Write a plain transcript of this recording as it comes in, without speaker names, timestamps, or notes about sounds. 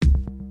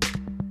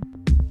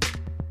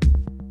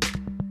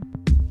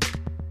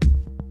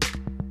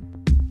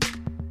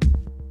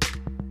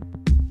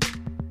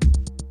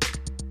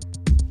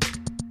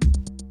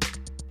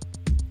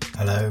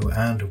Hello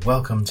and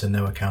welcome to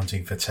No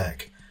Accounting for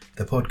Tech,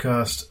 the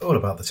podcast all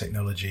about the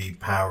technology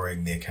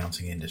powering the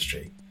accounting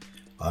industry.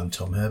 I'm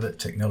Tom Herbert,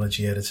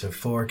 Technology Editor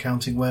for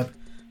AccountingWEB,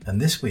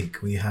 and this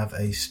week we have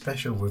a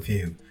special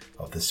review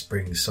of the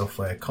Spring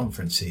Software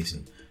Conference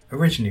season,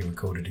 originally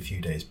recorded a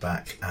few days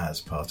back as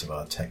part of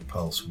our Tech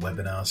Pulse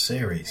webinar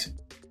series.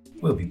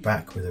 We'll be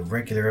back with a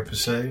regular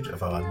episode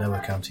of our No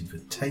Accounting for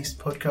Taste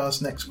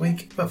podcast next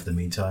week, but for the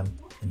meantime,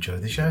 enjoy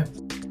the show.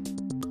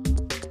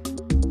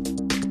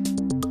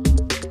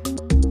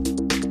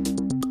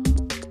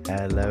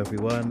 Hello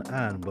everyone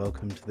and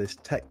welcome to this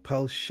Tech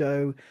Pulse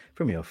show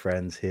from your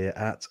friends here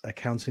at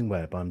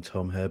AccountingWEB. I'm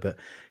Tom Herbert,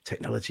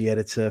 Technology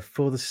Editor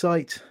for the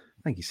site.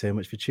 Thank you so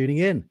much for tuning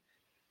in.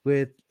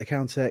 With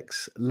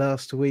Accountex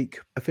last week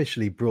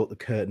officially brought the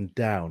curtain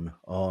down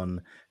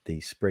on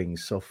the Spring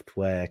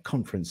Software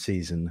Conference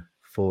season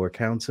for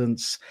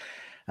accountants,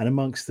 and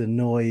amongst the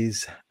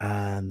noise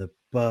and the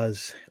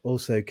buzz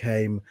also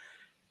came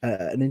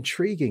an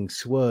intriguing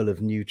swirl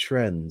of new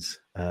trends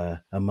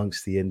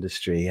amongst the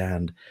industry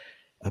and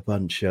a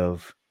bunch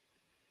of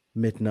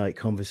midnight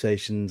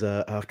conversations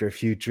after a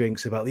few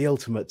drinks about the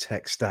ultimate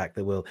tech stack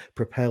that will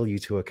propel you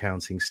to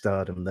accounting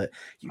stardom that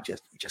you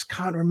just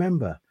can't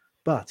remember.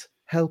 But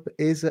help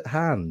is at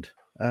hand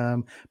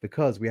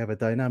because we have a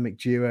dynamic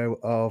duo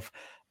of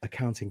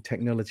accounting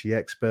technology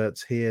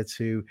experts here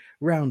to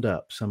round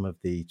up some of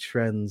the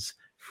trends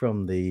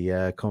from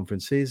the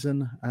conference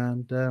season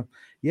and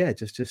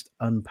just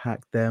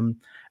unpack them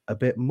a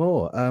bit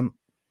more.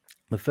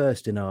 The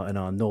first in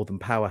our northern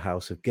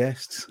powerhouse of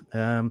guests,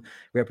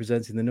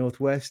 representing the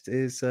Northwest,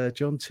 is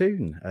John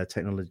Toon,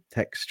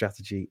 tech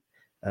strategy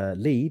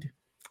lead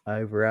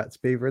over at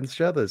Beaver and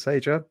Struthers. Hey,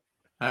 John.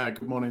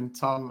 Good morning,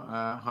 Tom.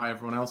 Hi,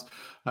 everyone else.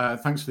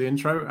 Thanks for the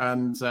intro.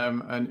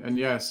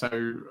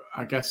 So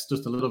I guess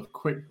just a little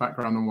quick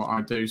background on what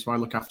I do. So I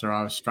look after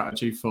our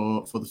strategy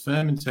for the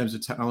firm in terms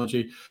of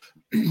technology,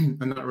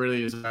 and that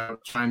really is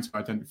about trying to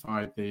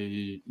identify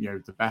the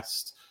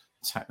best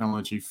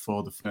technology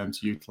for the firm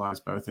to utilize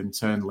both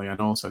internally and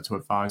also to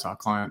advise our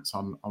clients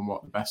on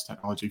what the best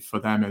technology for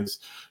them is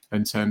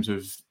in terms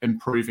of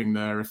improving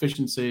their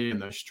efficiency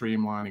and their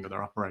streamlining of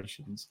their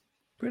operations.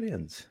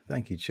 Brilliant.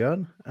 Thank you,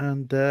 John.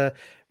 And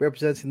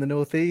representing the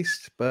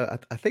Northeast,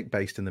 but I think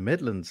based in the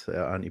Midlands,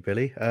 aren't you,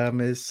 Billy,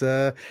 is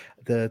the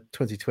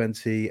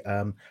 2020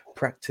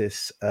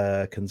 practice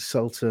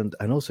consultant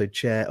and also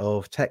chair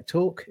of Tech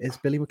Talk is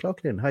Billy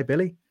McLaughlin. Hi,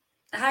 Billy.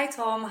 Hi,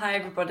 Tom. Hi,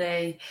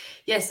 everybody.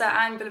 Yes,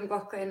 I'm Billy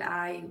McLaughlin.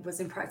 I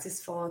was in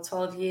practice for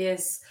 12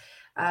 years.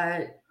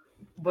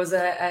 Was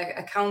an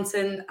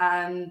accountant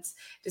and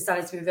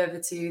decided to move over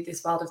to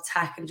this world of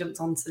tech and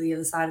jumped onto the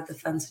other side of the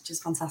fence, which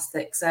is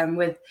fantastic. So I'm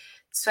with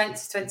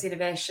 2020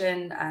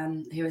 Innovation,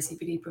 who are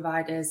CPD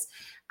providers,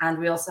 and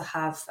we also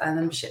have a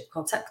membership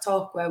called Tech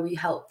Talk, where we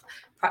help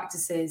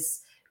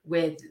practices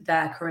with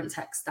their current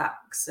tech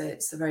stack. So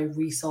it's a very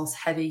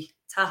resource-heavy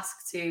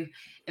task to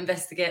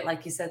investigate,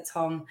 like you said,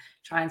 Tom,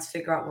 trying to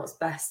figure out what's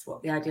best,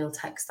 what the ideal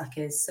tech stack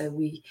is. So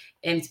we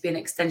aim to be an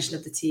extension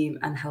of the team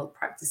and help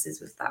practices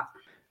with that.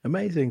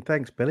 Amazing.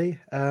 Thanks, Billy.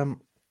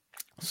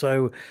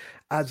 So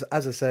as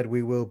I said,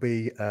 we will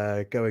be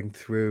going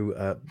through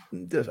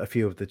a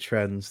few of the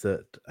trends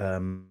that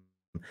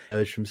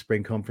emerged from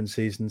Spring Conference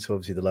season. So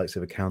obviously the likes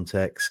of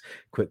Accountex,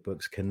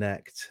 QuickBooks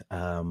Connect.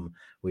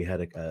 We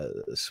had a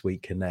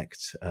Suite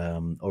Connect,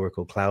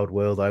 Oracle Cloud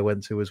World I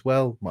went to as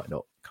well. Might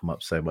not come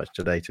up so much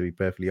today, to be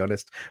perfectly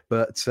honest.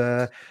 But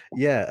and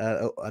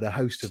a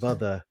host of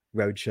other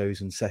roadshows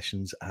and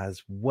sessions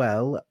as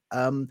well.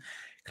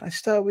 Can I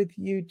start with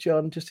you,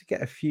 John, just to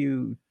get a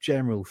few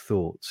general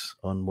thoughts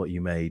on what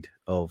you made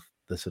of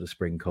the sort of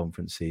Spring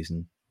Conference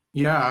season?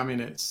 Yeah, I mean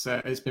it's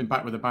been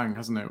back with a bang,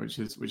 hasn't it? Which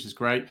is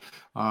great.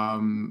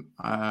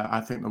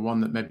 I think the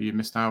one that maybe you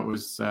missed out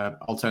was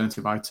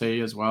alternative IT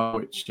as well,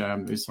 which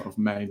is sort of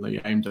mainly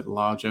aimed at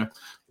larger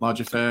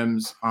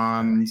firms.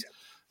 And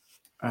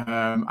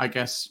I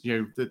guess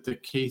the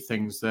key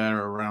things there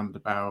are around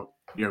about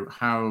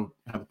how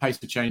the pace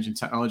of change in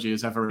technology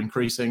is ever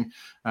increasing,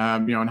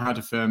 and how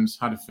do firms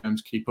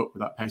keep up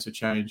with that pace of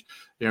change?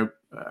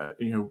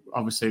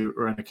 Obviously we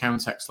were in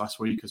Accountex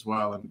last week as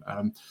well,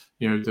 and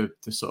the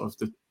sort of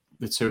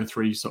the two or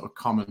three sort of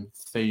common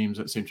themes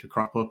that seem to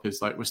crop up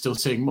is like we're still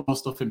seeing more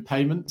stuff in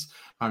payments.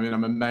 I mean,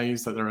 I'm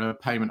amazed that there are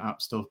payment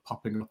apps still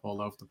popping up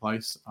all over the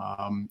place,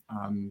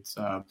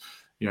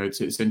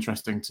 it's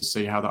interesting to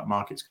see how that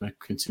market's going to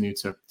continue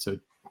to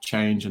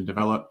change and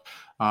develop.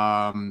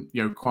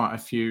 Quite a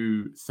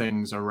few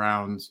things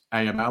around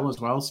AML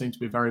as well seem to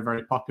be very,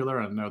 very popular.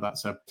 And I know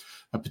that's a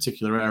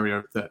particular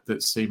area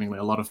that seemingly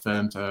a lot of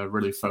firms are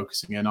really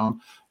focusing in on.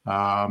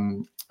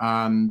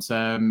 And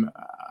then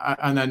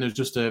there's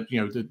just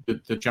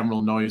the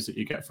general noise that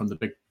you get from the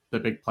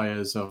big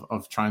players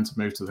of trying to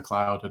move to the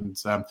cloud. And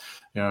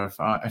if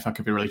I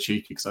could be really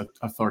cheeky, because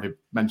I've already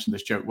mentioned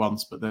this joke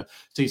once, but the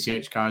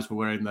CCH guys were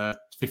wearing their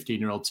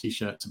 15-year-old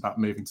t-shirts about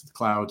moving to the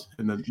cloud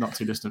in the not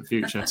too distant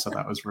future. So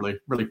that was really,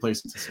 really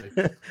pleasing to see.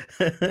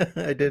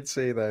 I did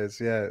see those.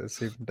 Yeah, it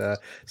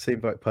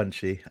seemed quite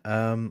punchy.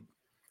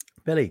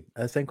 Billy,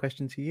 same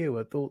question to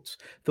you.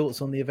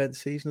 Thoughts on the event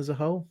season as a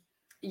whole?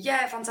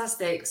 Yeah,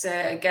 fantastic. So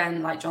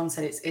again, like John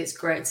said, it's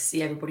great to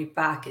see everybody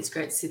back. It's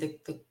great to see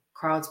the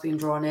crowds being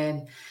drawn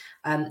in.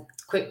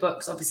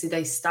 QuickBooks, obviously,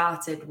 they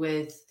started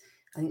with,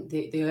 I think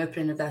the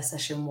opening of their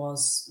session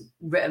was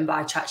written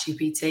by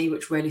ChatGPT,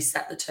 which really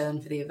set the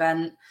tone for the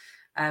event,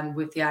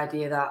 with the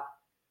idea that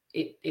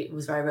it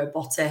was very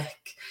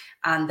robotic,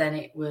 and then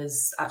it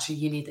was actually,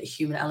 you need that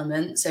human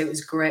element. So it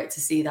was great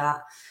to see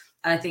that.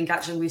 And I think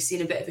actually we've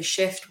seen a bit of a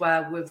shift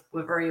where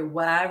we're very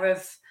aware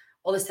of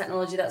all this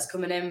technology that's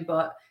coming in,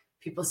 but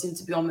people seem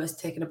to be almost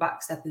taking a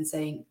back step and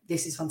saying,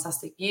 this is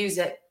fantastic, use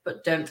it,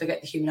 but don't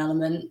forget the human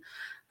element.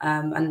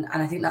 And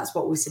I think that's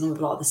what we've seen with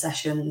a lot of the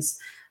sessions.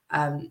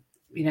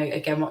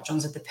 Again, what John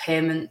said, the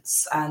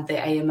payments and the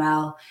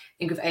AML. I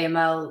think with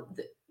AML,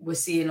 we're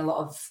seeing a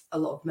lot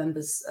of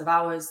members of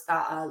ours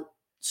that are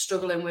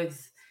struggling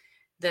with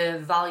the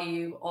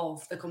value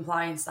of the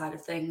compliance side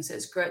of things. So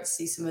it's great to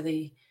see some of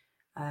the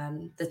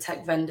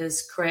tech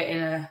vendors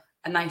creating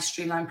a nice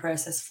streamlined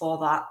process for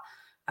that,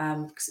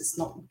 because it's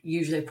not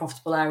usually a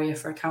profitable area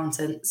for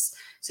accountants.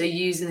 So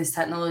using this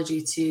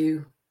technology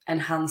to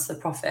enhance the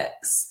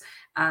profits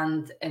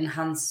and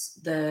enhance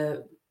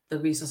the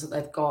resource that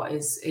they've got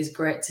is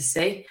great to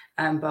see.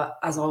 But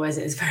as always,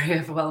 it is very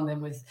overwhelming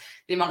with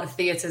the amount of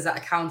theatres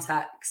at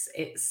Accountex.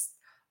 It's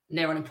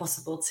near on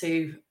impossible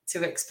to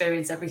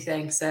experience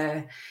everything.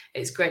 So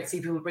it's great to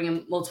see people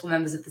bringing multiple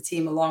members of the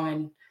team along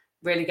and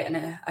really getting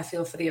a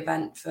feel for the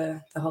event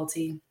for the whole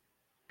team.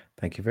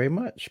 Thank you very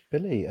much,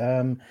 Billy.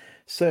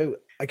 So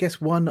I guess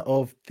one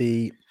of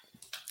the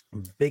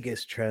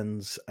biggest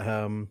trends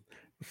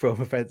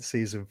from event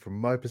season, from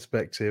my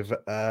perspective,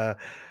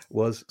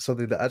 was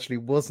something that actually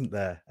wasn't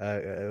there.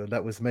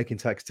 That was making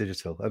tax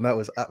digital, and that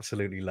was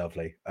absolutely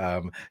lovely.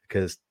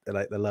 Because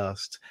like the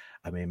last,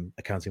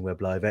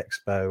 AccountingWEB Live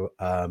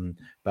Expo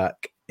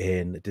back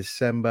in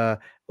December,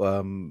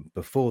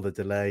 before the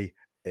delay,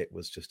 it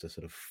was just a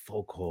sort of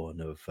foghorn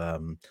of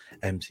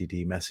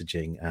MTD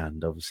messaging,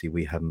 and obviously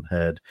we hadn't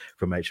heard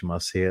from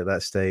HMRC at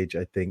that stage.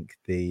 I think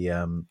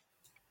the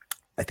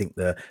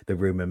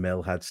rumor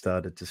mill had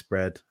started to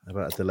spread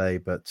about a delay,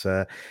 but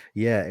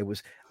it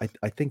was.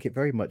 I think it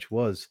very much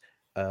was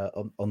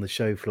on the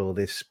show floor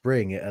this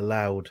spring. It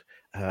allowed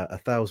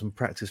 1,000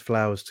 practice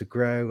flowers to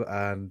grow,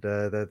 and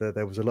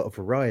there was a lot of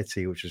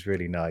variety, which was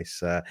really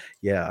nice. I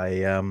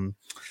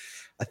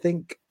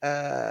think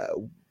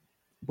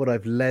what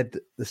I've led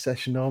the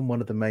session on, one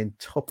of the main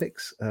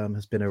topics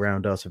has been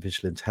around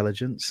artificial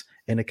intelligence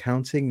in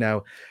accounting.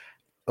 Now,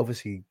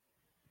 obviously,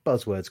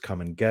 buzzwords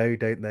come and go,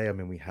 don't they? I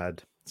mean, we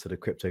had sort of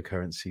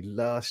cryptocurrency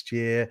last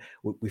year.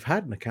 We've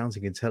had an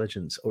accounting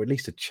intelligence, or at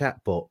least a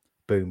chatbot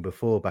boom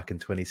before, back in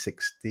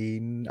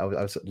 2016. I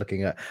was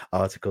looking at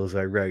articles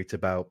I wrote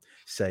about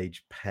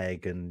Sage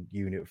Peg and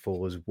Unit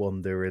 4's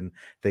Wonder and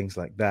things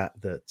like that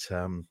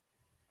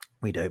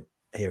we don't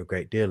hear a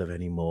great deal of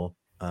anymore.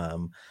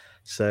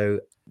 So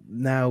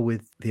now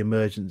with the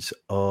emergence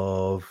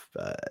of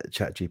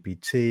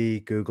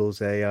ChatGPT,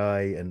 Google's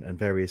AI, and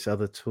various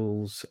other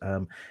tools,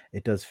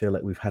 it does feel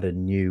like we've had a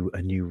new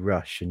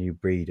rush, a new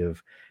breed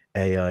of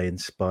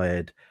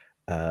AI-inspired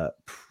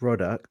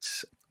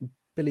products.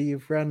 Billy,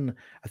 you've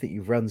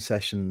run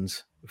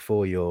sessions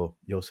for your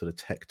sort of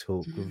tech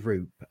talk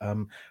group.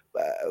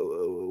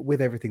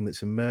 With everything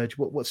that's emerged,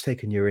 what's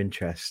taken your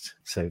interest?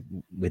 So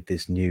with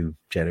this new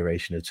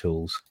generation of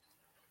tools.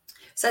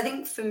 So I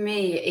think for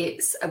me,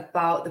 it's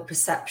about the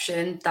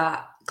perception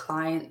that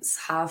clients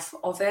have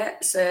of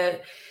it. So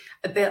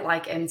a bit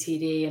like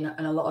MTD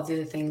and a lot of the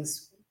other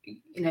things,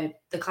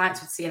 the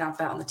clients would see an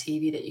advert on the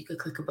TV that you could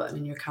click a button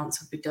and your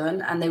accounts would be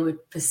done, and they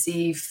would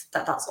perceive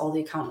that that's all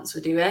the accountants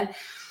were doing.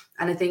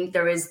 And I think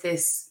there is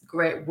this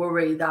great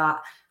worry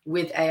that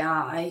with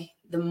AI,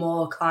 the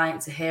more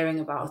clients are hearing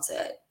about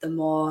it, the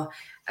more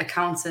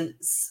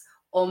accountants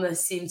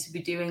almost seem to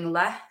be doing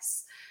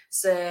less.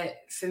 So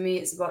for me,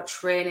 it's about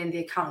training the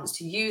accountants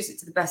to use it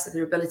to the best of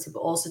their ability, but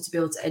also to be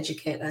able to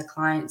educate their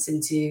clients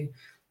into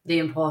the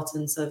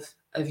importance of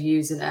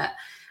using it.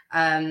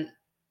 And,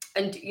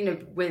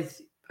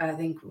 with, I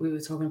think we were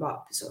talking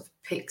about sort of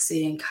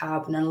Pixie and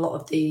Carbon and a lot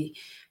of the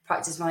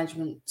practice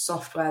management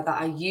software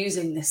that are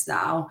using this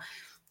now,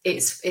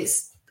 it's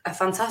a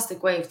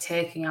fantastic way of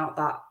taking out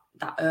that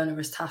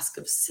onerous task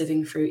of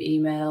sieving through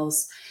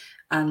emails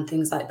and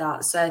things like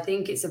that. So I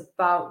think it's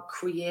about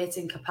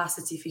creating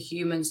capacity for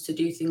humans to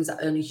do things that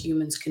only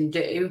humans can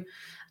do,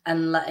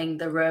 and letting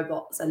the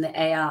robots and the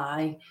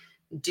AI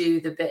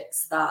do the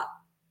bits that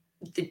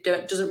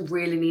doesn't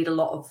really need a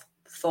lot of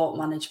thought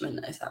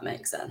management, if that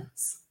makes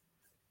sense.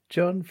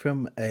 John,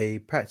 from a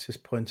practice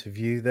point of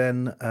view,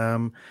 then,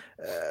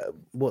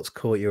 what's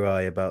caught your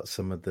eye about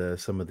some of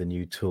the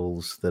new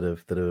tools that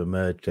have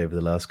emerged over the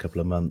last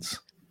couple of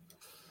months?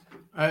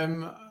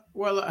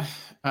 Well,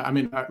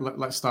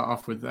 let's start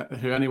off with that.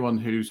 Anyone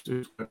who's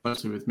worked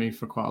closely with me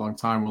for quite a long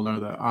time will know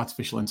that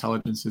artificial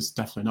intelligence is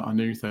definitely not a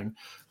new thing.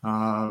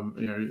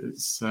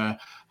 It's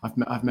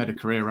I've made a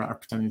career out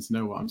of pretending to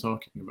know what I'm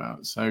talking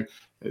about. So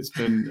it's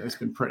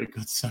been pretty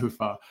good so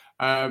far.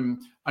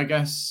 I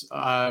guess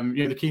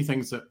the key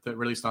things that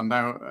really stand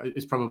out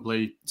is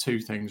probably two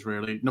things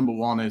really. Number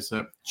one is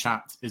that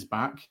chat is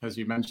back, as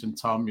you mentioned,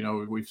 Tom.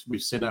 We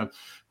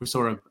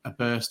saw a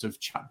burst of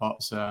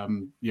chatbots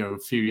a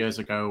few years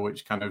ago,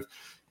 which kind of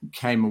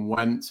came and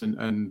went,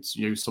 and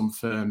some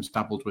firms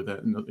dabbled with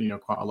it,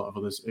 and quite a lot of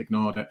others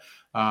ignored it.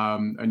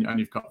 And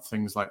you've got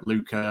things like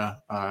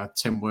Luca,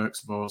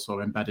 TimWorks have also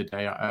embedded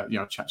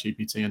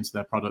ChatGPT into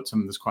their products,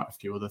 and there's quite a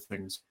few other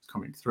things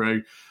coming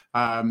through.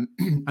 And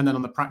then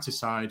on the practice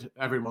side,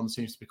 everyone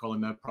seems to be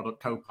calling their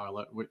product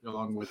Copilot,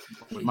 along with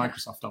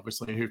Microsoft,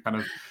 obviously, who've kind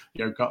of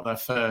got there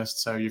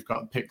first. So you've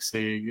got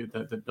Pixie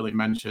that Billy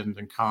mentioned,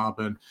 and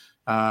Carbon,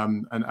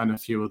 and a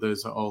few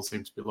others that all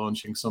seem to be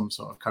launching some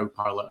sort of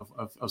Copilot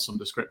of some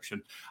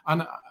description.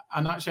 And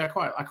actually, I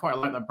quite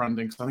like that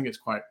branding, because I think it's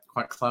quite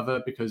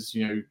clever, because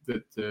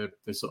the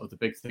sort of the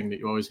big thing that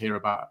you always hear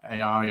about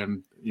AI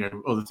and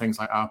other things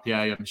like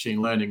RPA and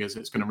machine learning is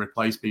it's going to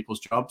replace people's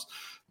jobs.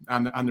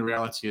 And the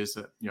reality is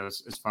that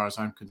as far as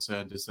I'm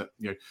concerned, is that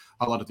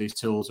a lot of these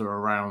tools are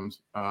around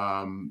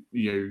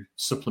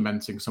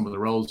supplementing some of the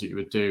roles that you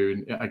would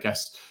do. And I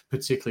guess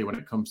particularly when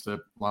it comes to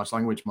large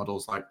language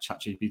models like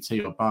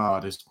ChatGPT or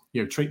Bard, is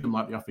treat them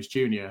like the Office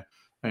Junior.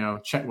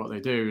 Check what they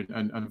do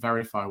and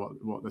verify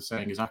what they're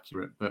saying is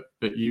accurate, but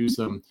use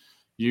them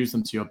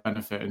to your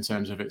benefit, in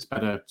terms of it's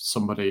better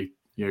somebody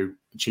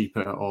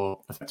cheaper or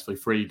effectively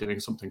free doing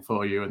something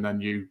for you, and then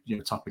you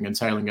topping and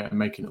tailing it and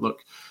making it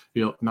look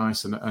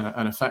nice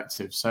and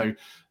effective. So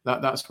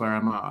that's where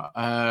I'm at.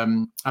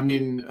 I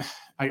mean,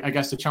 I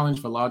guess the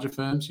challenge for larger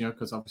firms,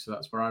 because obviously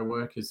that's where I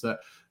work, is that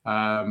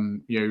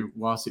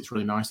whilst it's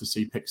really nice to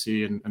see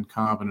Pixie and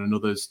Carbon and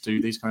others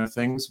do these kind of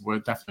things, we're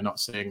definitely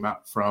not seeing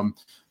that from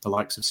the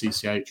likes of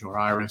CCH or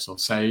Iris or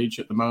Sage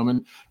at the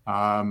moment.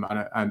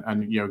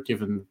 And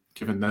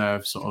given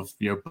their sort of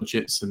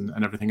budgets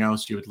and everything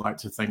else, you would like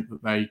to think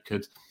that they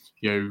could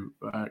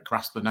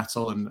grasp the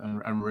nettle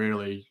and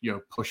really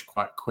push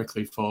quite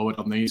quickly forward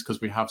on these, because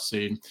we have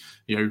seen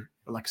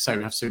like I say,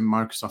 we have seen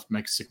Microsoft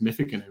make a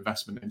significant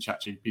investment in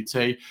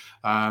ChatGPT,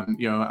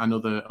 and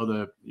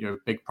other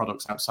big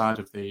products outside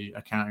of the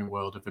accounting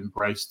world have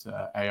embraced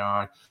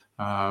AI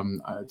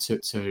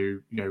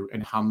to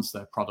enhance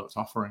their product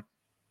offering.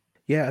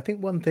 Yeah, I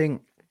think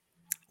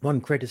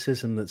one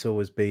criticism that's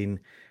always been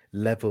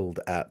leveled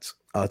at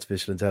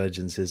artificial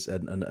intelligence is,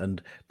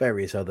 and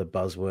various other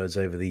buzzwords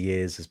over the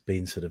years, has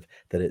been sort of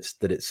that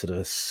it's sort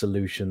of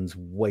solutions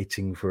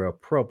waiting for a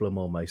problem,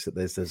 almost, that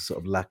there's sort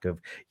of lack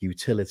of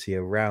utility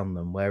around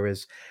them.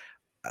 Whereas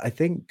I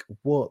think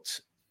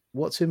what's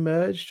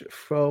emerged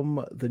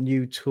from the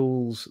new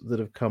tools that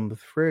have come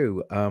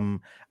through, and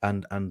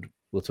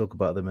we'll talk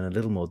about them in a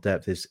little more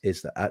depth,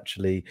 is that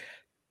actually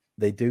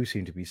they do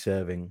seem to be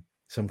serving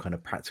some kind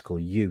of practical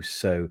use.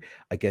 So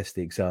I guess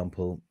the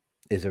example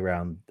is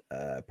around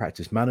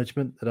practice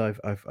management that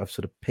I've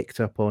sort of picked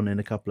up on in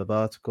a couple of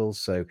articles.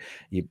 So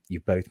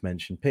you both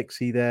mentioned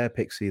Pixie there.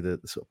 Pixie, the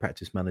sort of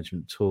practice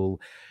management tool.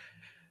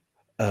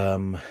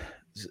 Celso,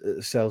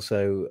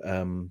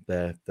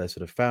 their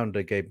sort of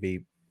founder, gave me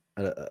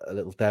a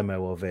little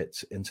demo of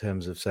it, in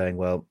terms of saying,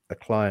 well, a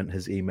client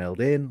has emailed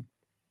in,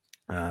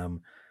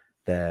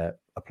 they're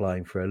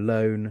applying for a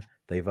loan,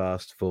 they've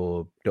asked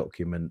for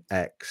document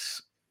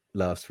X,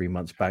 last 3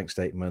 months bank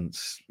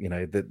statements,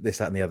 this,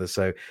 that, and the other.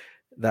 So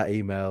that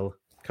email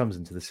comes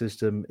into the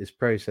system, is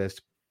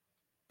processed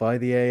by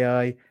the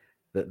AI,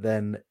 that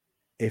then,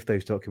 if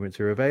those documents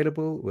are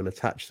available, we'll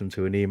attach them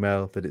to an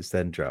email that it's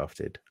then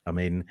drafted. I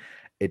mean,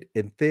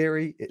 in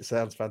theory, it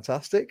sounds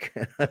fantastic.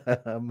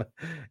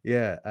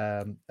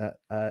 It's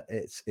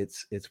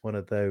one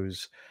of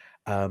those.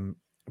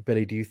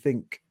 Billy, do you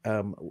think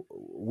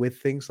with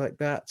things like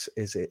that,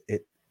 is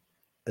it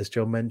as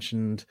John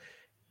mentioned,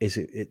 is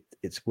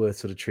it's worth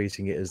sort of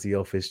treating it as the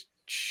Office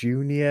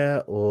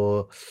Junior,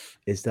 or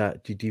is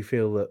that, do you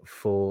feel that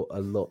for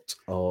a lot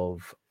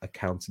of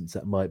accountants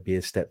that might be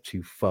a step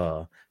too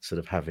far, sort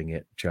of having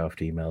it draft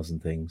emails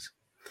and things?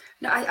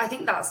 No, I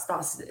think that's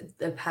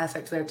the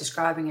perfect way of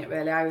describing it,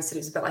 really. I always said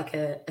it's a bit like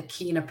a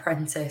keen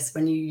apprentice.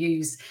 When you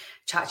use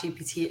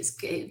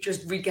ChatGPT, it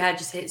just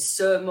regurgitates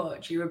so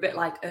much. You're a bit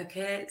like,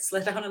 okay,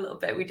 slow down a little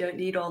bit. We don't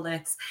need all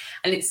this.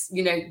 And it's,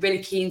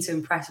 really keen to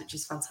impress, which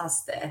is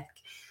fantastic.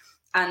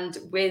 And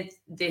with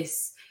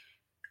this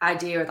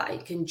idea that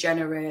it can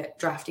generate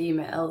draft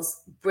emails,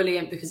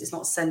 brilliant, because it's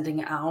not sending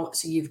it out.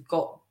 So you've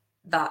got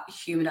that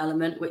human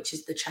element, which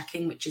is the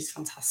checking, which is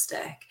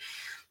fantastic.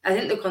 I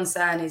think the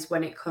concern is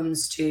when it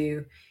comes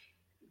to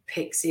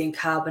Pixie and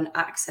Carbon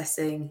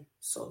accessing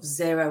sort of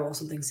Xero or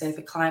something. So if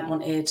a client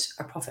wanted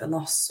a profit and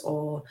loss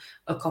or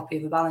a copy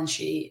of a balance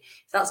sheet,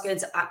 if that's going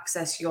to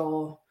access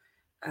your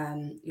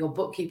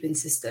bookkeeping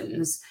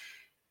systems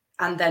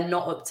and they're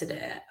not up to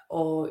date,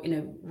 or,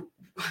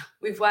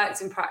 we've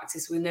worked in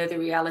practice, we know the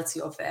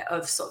reality of it,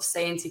 of sort of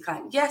saying to your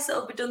client, yes,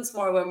 it'll be done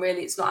tomorrow, when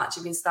really it's not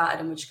actually been started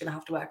and we're just going to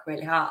have to work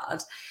really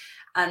hard.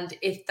 And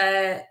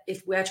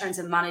if we're trying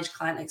to manage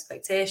client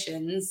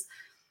expectations,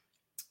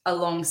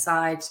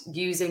 alongside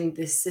using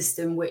this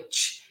system,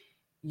 which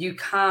you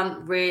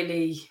can't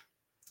really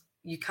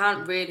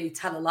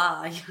tell a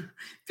lie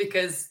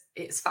because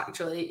it's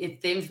factual.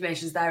 If the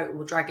information's there, it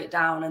will drag it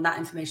down, and that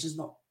information is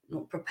not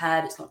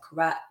prepared, it's not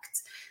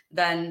correct,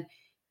 then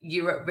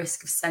you're at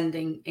risk of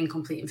sending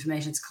incomplete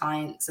information to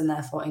clients and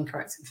therefore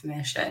incorrect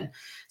information.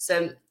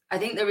 So I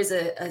think there is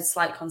a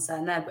slight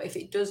concern there, but if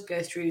it does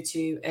go through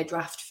to a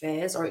draft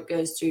phase, or it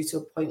goes through to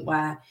a point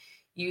where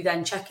you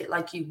then check it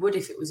like you would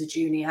if it was a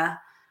junior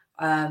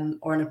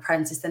or an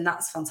apprentice, then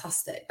that's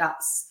fantastic.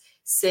 That's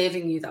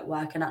saving you that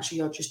work, and actually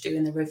you're just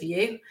doing the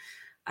review.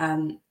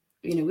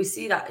 We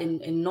see that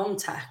in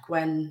non-tech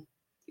when,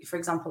 for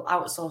example,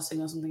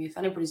 outsourcing or something. If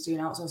anybody's doing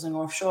outsourcing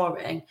or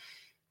offshoring,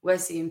 we're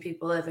seeing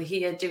people over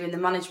here doing the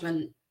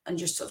management and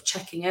just sort of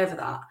checking over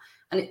that.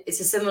 And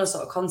it's a similar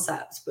sort of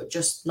concept, but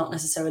just not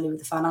necessarily with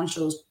the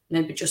financials,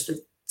 maybe just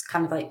with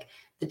kind of like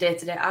the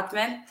day-to-day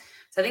admin.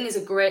 So I think it's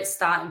a great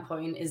starting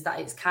point, is that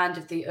it's kind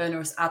of the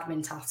onerous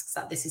admin tasks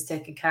that this is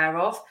taken care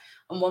of.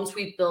 And once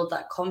we build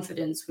that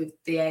confidence with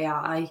the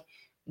AI,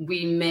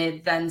 we may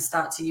then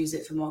start to use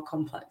it for more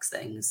complex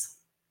things.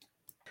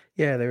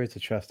 Yeah, there is a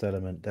trust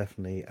element,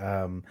 definitely.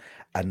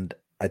 And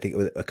I think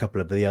with a couple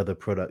of the other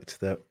products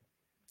that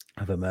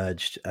have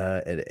emerged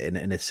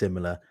in a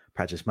similar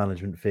practice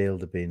management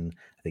field have been,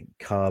 I think,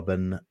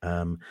 Carbon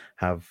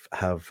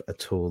have a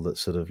tool that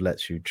sort of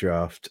lets you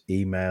draft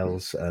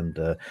emails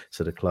and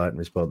sort of client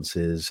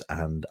responses,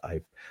 and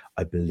I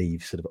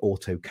believe sort of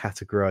auto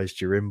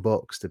categorized your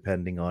inbox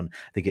depending on,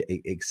 I think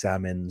it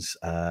examines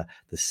the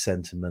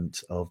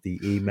sentiment of the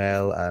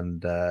email,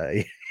 and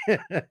I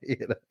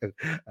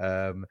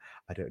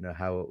don't know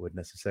how it would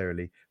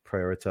necessarily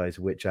prioritize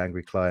which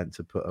angry client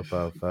to put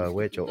above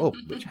which, or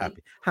which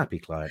happy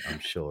client, I'm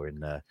sure, in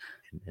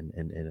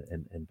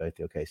both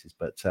your cases.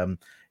 But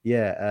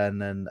yeah, and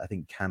then I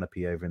think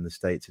Canopy over in the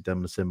States have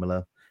done a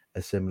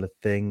similar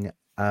thing.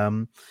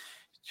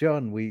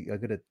 John, we are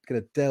gonna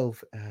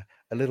delve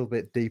a little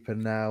bit deeper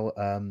now.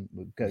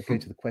 We'll go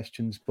to the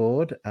questions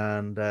board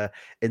and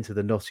into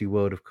the knotty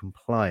world of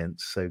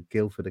compliance. So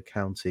Guildford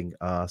Accounting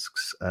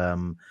asks,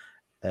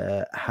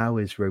 how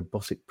is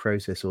robotic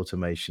process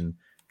automation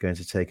going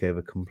to take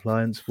over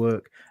compliance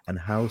work, and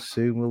how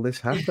soon will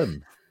this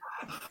happen?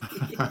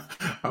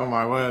 Oh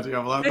my word!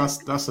 Yeah, well,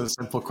 that's a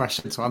simple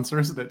question to answer,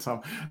 isn't it,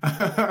 Tom?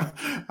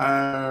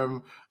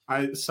 I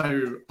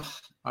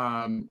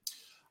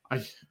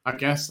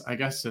guess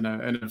in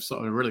a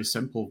sort of a really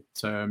simple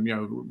term,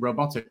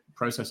 robotic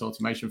process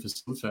automation for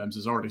some firms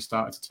has already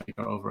started to take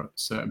over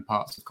certain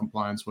parts of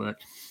compliance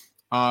work.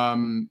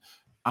 And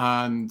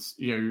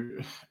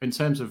in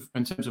terms of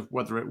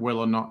whether it will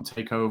or not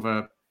take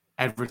over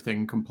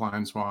everything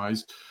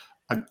compliance-wise,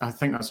 I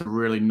think that's a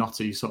really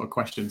knotty sort of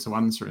question to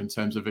answer, in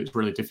terms of it's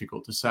really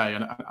difficult to say,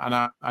 and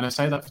I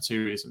say that for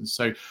two reasons.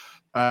 So,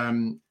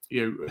 one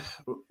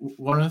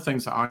of the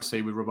things that I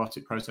see with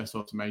robotic process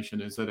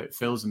automation is that it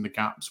fills in the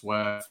gaps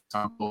where, for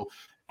example,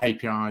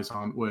 APIs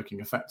aren't working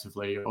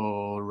effectively,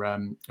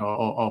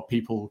 or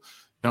people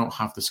don't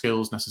have the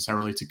skills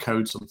necessarily to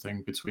code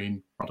something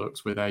between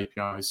products with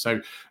APIs.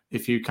 So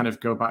if you kind of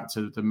go back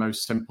to the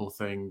most simple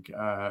thing,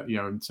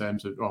 in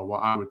terms of, or what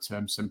I would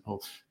term simple,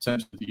 in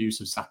terms of the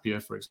use of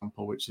Zapier, for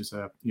example, which is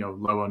a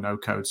low or no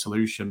code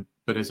solution,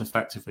 but is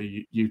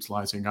effectively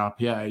utilizing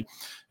RPA,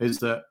 is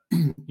that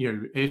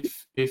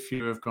if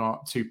you have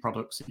got two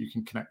products that you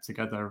can connect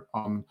together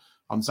on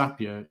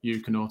Zapier, you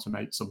can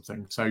automate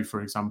something. So,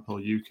 for example,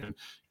 you can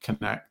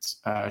connect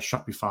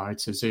Shopify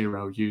to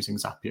Xero using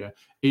Zapier,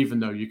 even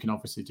though you can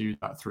obviously do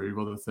that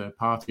through other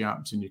third-party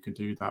apps, and you can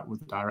do that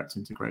with direct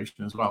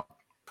integration as well.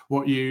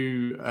 What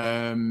you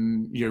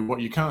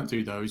can't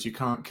do, though, is you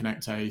can't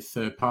connect a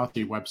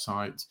third-party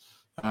website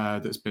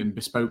that's been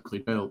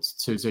bespokely built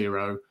to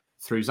Xero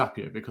through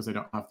Zapier, because they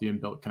don't have the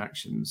inbuilt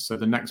connections. So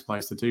the next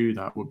place to do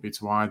that would be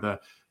to either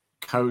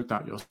code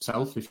that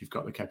yourself, if you've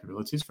got the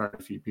capabilities.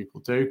 Very few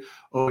people do.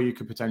 Or you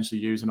could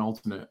potentially use an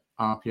alternate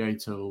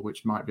RPA tool,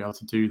 which might be able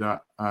to do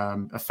that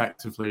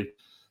effectively,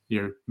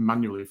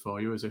 manually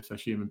for you, as if a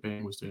human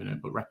being was doing it,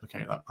 but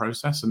replicate that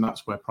process. And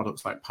that's where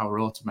products like Power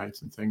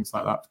Automate and things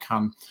like that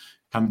can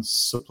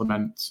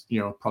supplement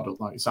a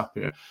product like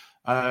Zapier.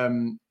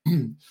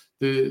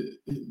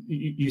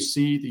 You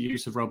see the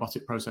use of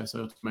robotic process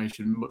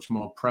automation much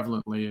more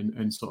prevalently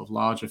in sort of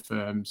larger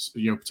firms,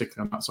 particularly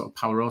on that sort of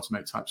Power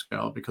Automate type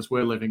scale, because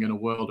we're living in a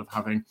world of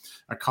having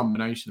a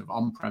combination of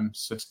on-prem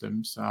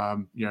systems,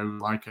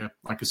 like a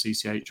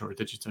CCH or a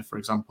Digita, for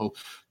example,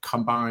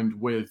 combined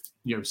with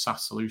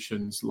SaaS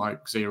solutions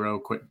like Xero,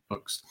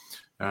 QuickBooks,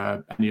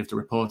 any of the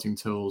reporting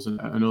tools and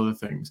other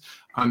things.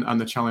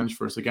 And the challenge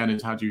for us, again,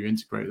 is how do you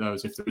integrate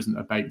those if there isn't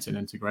a baked-in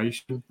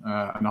integration?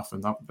 And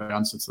often the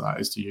answer to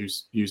that is to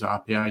use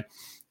RPA.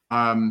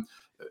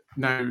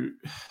 Now,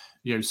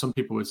 some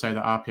people would say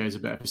that RPA is a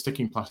bit of a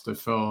sticking plaster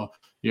for,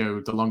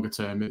 the longer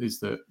term. It is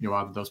that,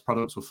 either those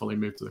products will fully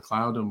move to the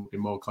cloud and will be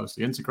more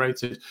closely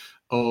integrated,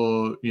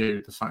 or,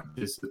 the fact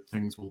is that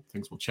things will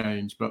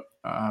change. But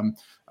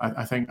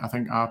I think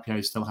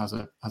RPA still has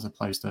a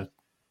place to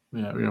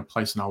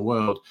place in our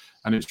world,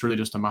 and it's really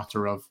just a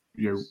matter of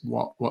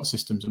what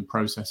systems and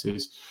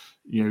processes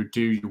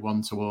do you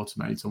want to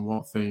automate, and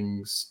what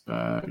things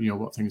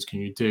can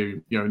you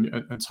do.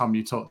 And Tom,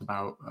 you talked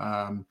about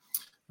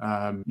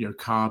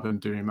Carbon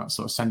doing that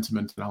sort of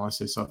sentiment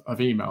analysis of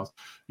emails.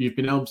 You've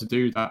been able to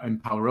do that in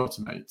Power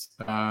Automate,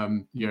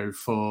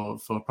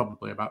 for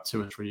probably about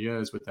 2 or 3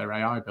 years with their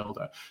AI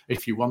builder,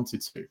 if you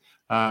wanted to.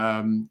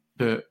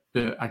 But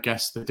I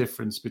guess the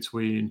difference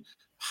between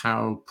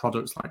how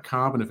products like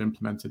Carbon have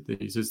implemented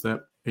these is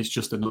that it's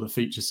just another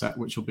feature set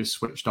which will be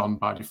switched on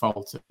by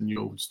default, and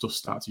you'll just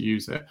start to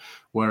use it.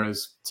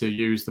 Whereas to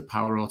use the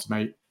Power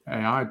Automate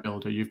AI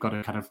builder, you've got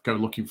to kind of go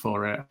looking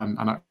for it and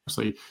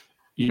actually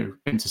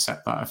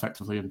intercept that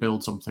effectively and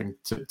build something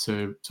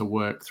to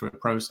work through a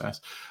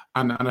process.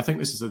 And I think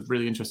this is a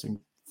really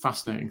interesting,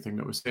 fascinating thing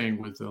that we're seeing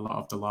with a lot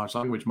of the large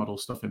language model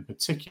stuff in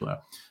particular,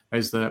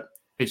 is that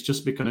it's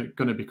just going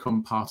to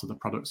become part of the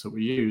products that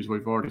we use.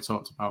 We've already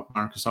talked about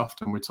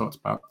Microsoft, and we talked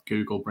about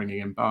Google bringing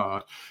in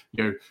Bard.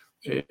 The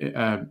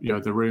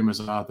rumors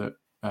are that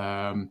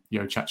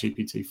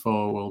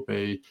ChatGPT-4 will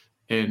be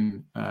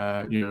in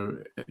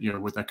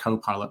with their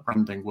Copilot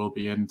branding, will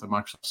be in the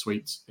Microsoft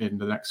suite in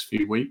the next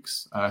few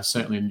weeks,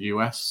 certainly in the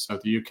US, so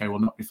the UK will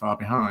not be far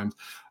behind,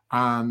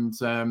 and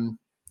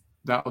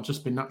that'll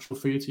just be natural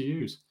for you to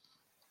use.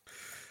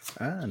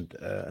 And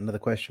another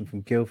question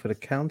from Guildford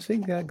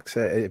Accounting.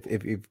 So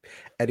if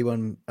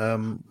anyone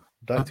would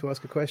like to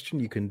ask a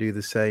question, you can do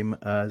the same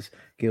as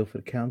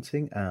Guildford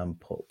Accounting and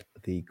pop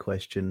the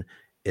question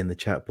in the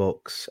chat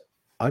box.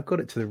 I've got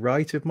it to the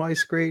right of my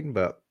screen,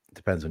 but it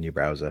depends on your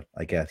browser,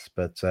 I guess.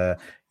 But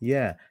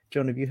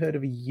John, have you heard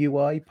of a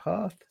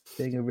UiPath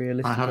being a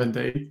realistic? I have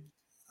indeed.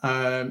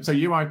 So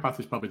UiPath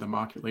is probably the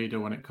market leader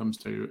when it comes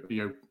to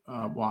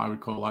what I would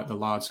call like the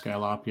large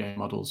scale RPA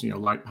models,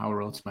 like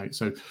Power Automate.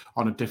 So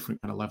on a different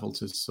kind of level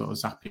to sort of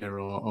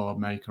Zapier or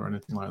Make or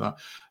anything like that.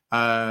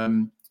 I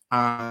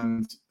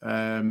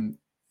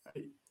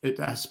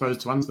suppose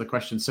to answer the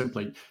question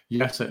simply,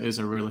 yes, it is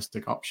a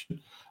realistic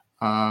option.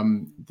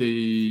 If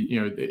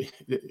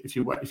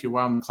you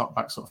wound the clock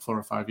back sort of 4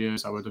 or 5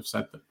 years, I would have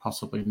said that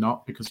possibly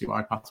not, because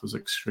UiPath was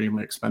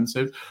extremely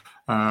expensive.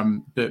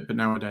 But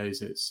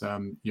nowadays it's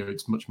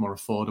it's much more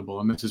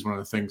affordable, and this is one of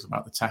the things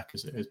about the tech,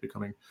 is it is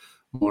becoming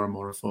more and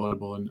more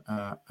affordable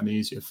and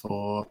easier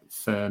for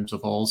firms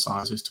of all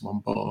sizes to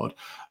onboard.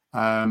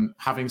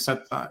 Having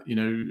said that,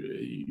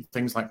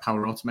 things like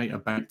Power Automate are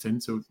baked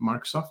into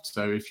Microsoft.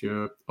 So if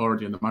you're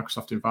already in the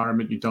Microsoft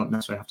environment, you don't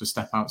necessarily have to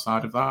step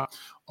outside of that.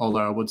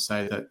 Although I would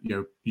say that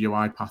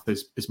UiPath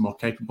is more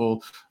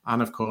capable,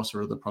 and of course there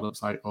are other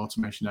products like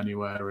Automation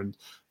Anywhere and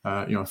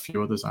a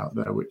few others out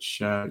there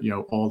which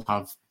all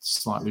have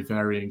slightly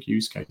varying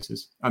use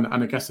cases. And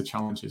I guess the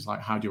challenge is like,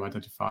 how do you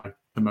identify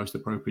the most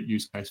appropriate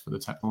use case for the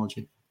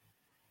technology?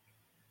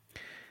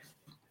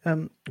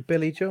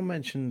 Billy, John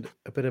mentioned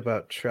a bit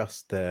about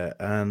trust there,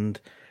 and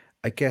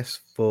I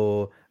guess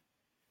for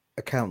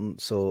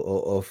accountants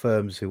or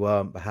firms who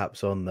aren't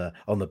perhaps on the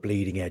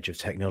bleeding edge of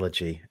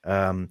technology,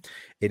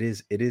 it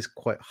is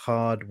quite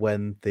hard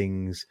when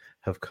things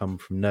have come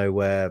from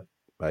nowhere.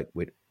 Like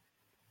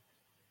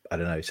I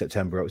don't know,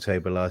 September,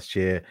 October last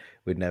year,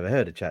 we'd never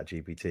heard of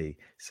ChatGPT.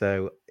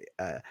 So,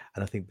 and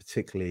I think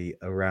particularly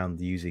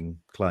around using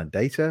client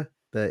data,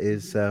 there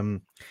is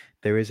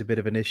a bit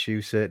of an issue.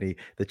 Certainly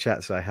the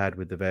chats I had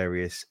with the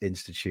various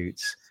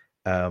institutes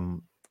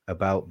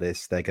about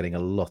this, they're getting a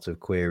lot of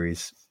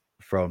queries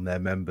from their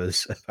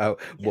members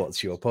about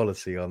what's your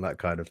policy on that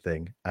kind of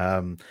thing.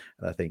 And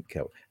I think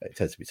it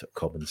tends to be sort of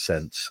common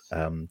sense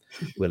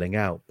willing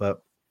out.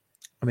 But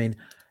I mean,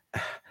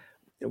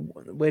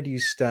 where do you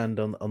stand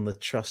on the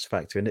trust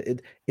factor?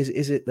 And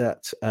is it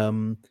that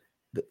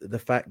the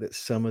fact that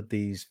some of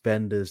these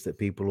vendors that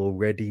people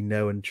already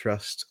know and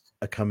trust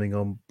are coming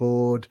on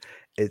board,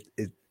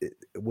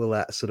 will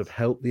that sort of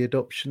help the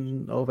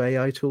adoption of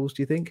AI tools,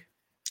 do you think?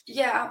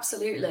 Yeah,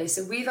 absolutely.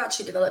 So we've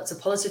actually developed a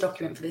policy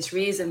document for this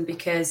reason,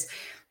 because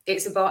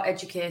it's about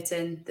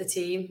educating the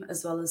team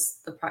as well as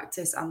the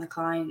practice and the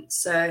client.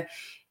 So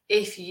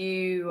if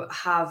you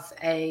have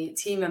a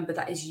team member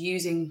that is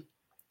using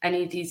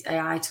any of these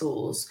AI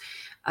tools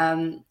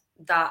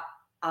that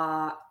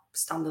are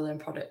standalone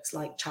products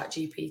like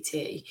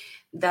ChatGPT,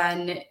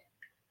 then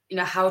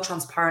how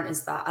transparent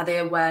is that? Are they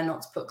aware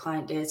not to put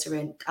client data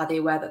in? Are they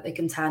aware that they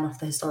can turn off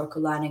the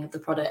historical learning of the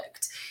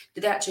product?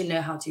 Do they actually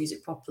know how to use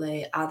it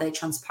properly? Are they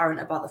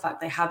transparent about the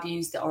fact they have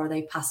used it, or are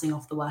they passing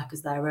off the work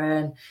as their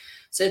own?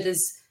 So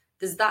there's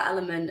that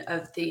element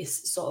of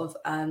these sort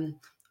of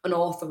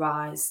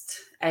unauthorized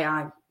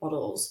AI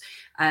models.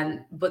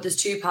 But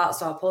there's two parts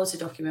to our policy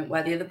document,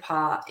 where the other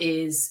part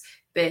is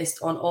based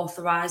on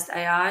authorized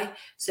AI.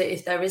 So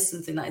if there is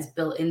something that is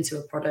built into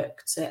a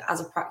product, so as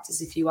a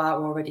practice, if you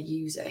are already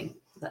using,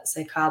 let's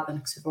say Carbon,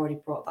 because we've already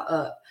brought that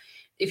up,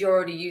 if you're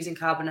already using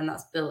Carbon and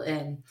that's built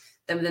in,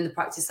 then within the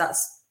practice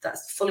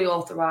that's fully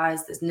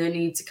authorized. There's no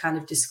need to kind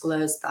of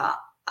disclose that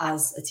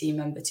as a team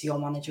member to your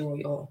manager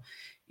or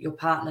your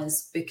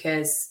partners,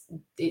 because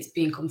it's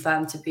being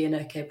confirmed to be an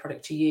okay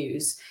product to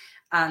use.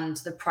 and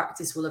the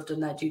practice will have done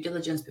their due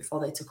diligence before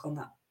they took on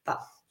that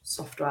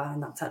software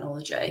and that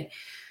technology.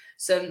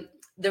 So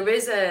there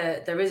is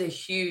a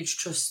huge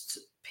trust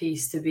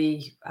piece to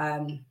be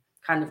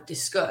kind of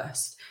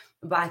discussed,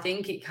 but I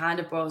think it kind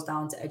of boils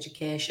down to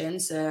education.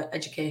 So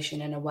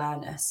education and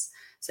awareness.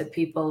 So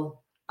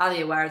people, are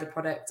they aware of the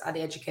product? Are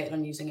they educated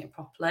on using it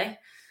properly?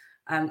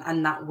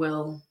 And that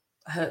will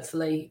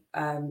hopefully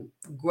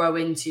grow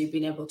into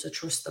being able to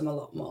trust them a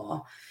lot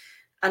more.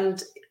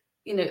 And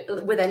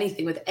with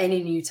anything, with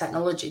any new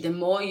technology, the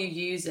more you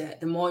use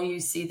it, the more you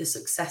see the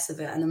success of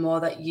it, and the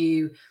more that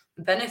you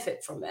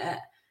benefit from it,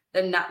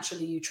 then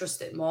naturally you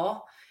trust it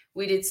more.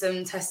 We did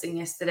some testing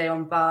yesterday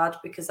on Bard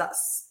because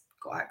that's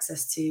got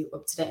access to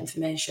up-to-date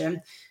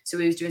information. So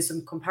we were doing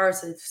some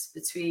comparatives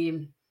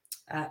between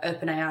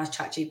OpenAI's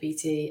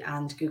ChatGPT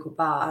and Google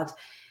Bard,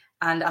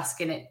 and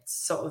asking it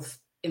sort of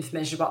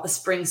information about the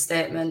spring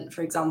statement,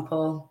 for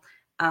example.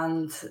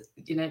 And,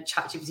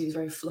 ChatGPT was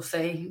very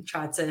fluffy,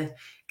 tried to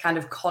kind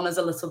of con us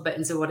a little bit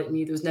into what it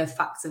knew. There was no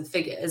facts and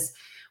figures,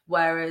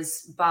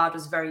 whereas Bard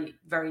was very,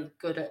 very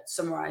good at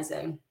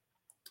summarizing.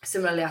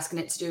 Similarly, asking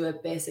it to do a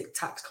basic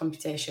tax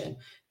computation,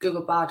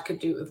 Google Bard could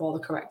do it with all the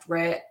correct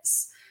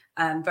rates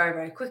very,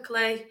 very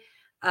quickly,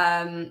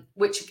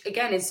 which,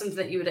 again, is something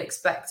that you would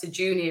expect a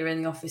junior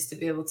in the office to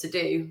be able to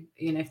do.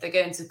 If they're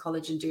going to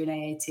college and doing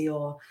AAT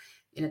or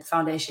the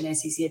foundation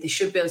ACCA, they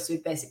should be able to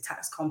do basic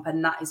tax comp,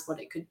 and that is what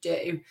it could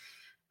do.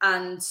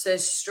 And so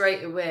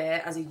straight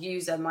away, as a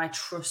user, my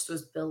trust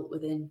was built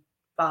within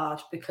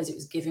Bard because it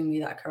was giving me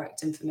that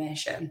correct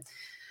information.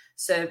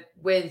 So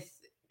with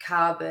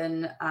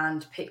Carbon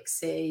and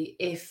Pixie,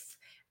 if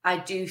I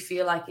do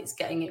feel like it's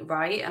getting it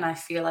right and I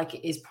feel like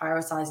it is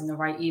prioritizing the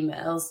right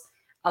emails,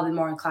 I'll be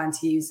more inclined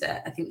to use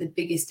it. I think the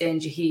biggest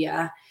danger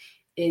here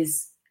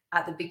is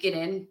at the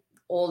beginning,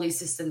 all these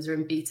systems are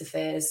in beta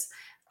phase,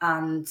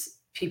 and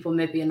people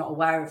maybe are not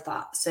aware of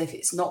that. So if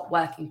it's not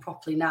working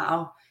properly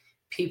now,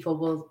 people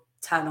will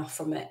turn off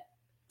from it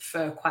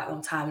for quite a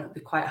long time, and it'll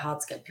be quite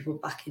hard to get people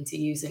back into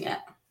using it.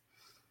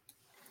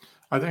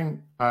 I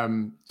think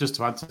just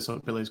to add to sort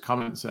of Billy's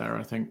comments there,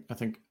 I think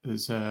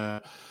there's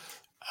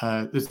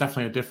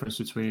definitely a difference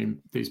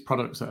between these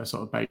products that are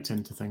sort of baked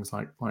into things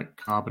like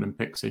Carbon and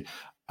Pixie.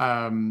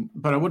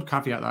 But I would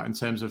caveat that in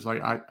terms of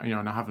and I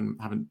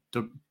haven't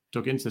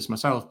dug into this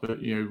myself, but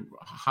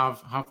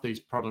have these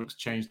products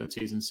changed their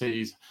T's and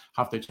C's?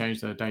 Have they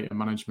changed their data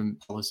management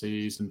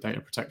policies and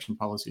data protection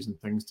policies and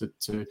things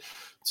to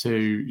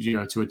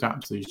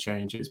adapt to these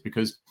changes?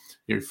 Because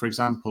for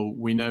example,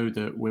 we know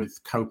that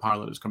with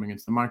Copilot that's coming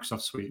into the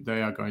Microsoft suite,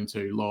 they are going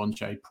to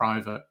launch a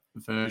private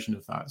version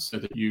of that so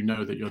that that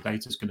your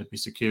data is going to be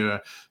secure.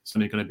 It's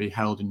only going to be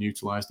held and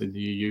utilized in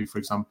the EU, for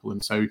example,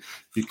 and so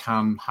you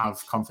can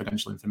have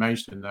confidential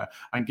information in there.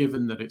 And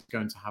given that it's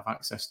going to have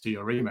access to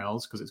your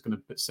emails because it's going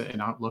to sit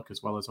in Outlook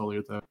as well as all the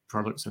other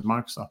products in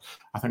Microsoft,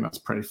 I think that's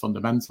pretty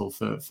fundamental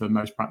for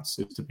most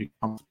practices to be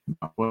confident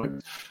that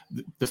works.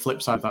 The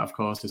flip side of that, of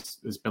course,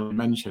 as Billy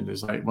mentioned,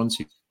 is like once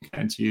you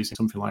get into using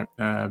something like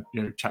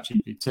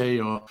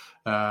ChatGPT or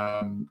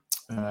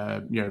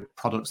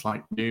products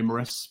like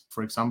Numerous,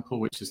 for example,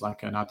 which is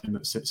like an add-in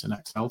that sits in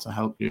Excel to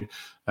help you,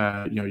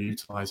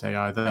 utilize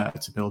AI there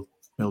to build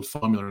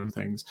formula and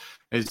things,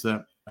 is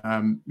that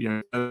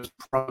those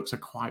products are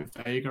quite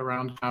vague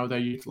around how they're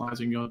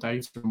utilizing your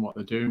data and what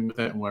they're doing with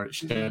it and where it's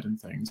shared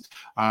and things.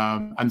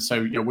 And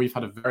so we've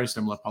had a very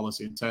similar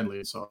policy internally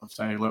and sort of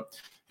saying, look,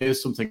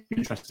 here's something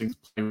interesting to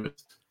play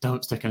with.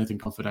 Don't stick anything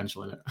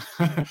confidential in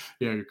it,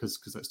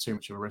 because that's too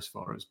much of a risk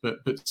for us. But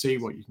see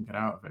what you can get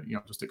out of it.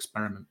 Just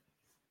experiment.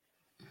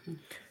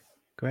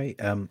 Great.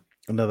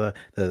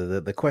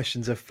 The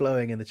questions are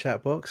flowing in the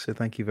chat box, so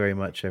thank you very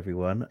much,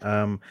 everyone.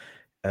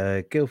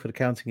 Guildford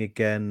Accounting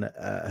again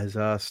has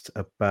asked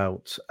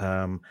about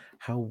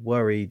how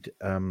worried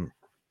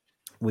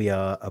we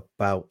are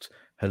about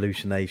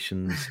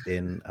hallucinations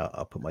in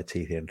I'll put my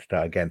teeth here and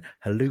start again,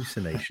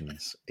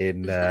 hallucinations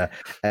in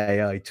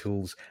AI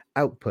tools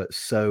output.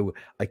 So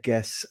I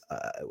guess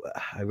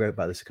I wrote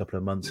about this a couple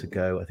of months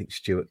ago. I think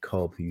Stuart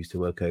Cobb, who used to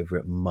work over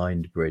at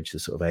MindBridge, the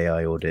sort of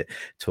AI audit,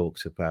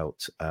 talked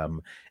about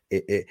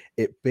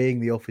it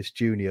being the Office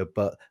Junior,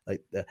 but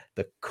like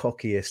the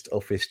cockiest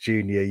Office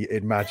Junior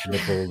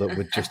imaginable that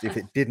would just, if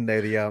it didn't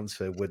know the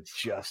answer, would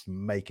just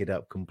make it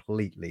up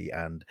completely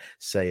and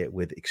say it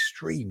with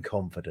extreme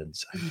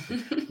confidence.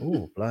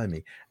 Oh,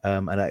 blimey.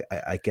 And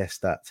I guess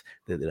that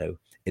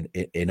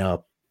in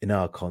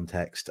our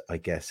context, I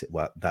guess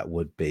that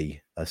would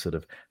be a sort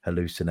of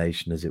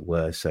hallucination, as it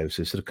were. So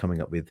sort of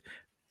coming up with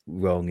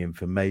wrong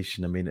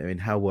information. I mean,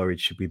 how worried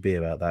should we be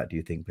about that, do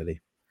you think, Billy?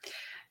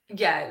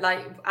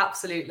 Yeah,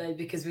 absolutely,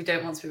 because we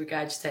don't want to be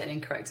regurgitating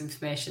incorrect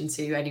information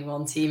to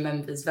anyone, team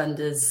members,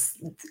 vendors,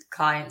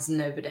 clients,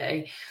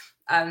 nobody.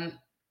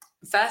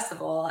 First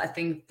of all, I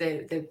think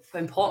the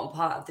important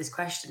part of this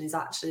question is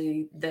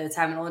actually the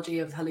terminology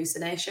of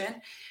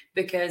hallucination,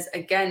 because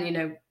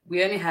again,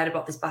 we only heard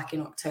about this back in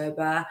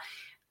October.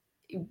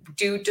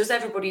 Does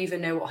everybody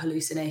even know what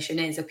hallucination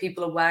is? Are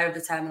people aware of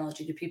the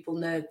terminology? Do people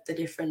know the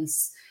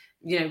difference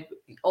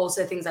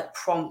also things like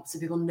prompts, so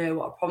people know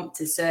what a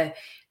prompt is. So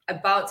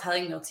about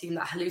telling your team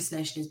that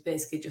hallucination is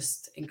basically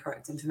just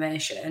incorrect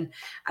information,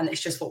 and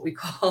it's just what we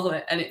call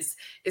it. And it's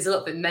a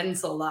little bit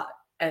mental that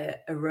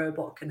a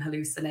robot can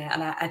hallucinate.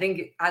 And I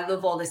think I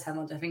love all this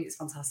terminology. I think it's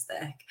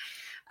fantastic.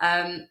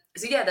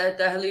 So yeah,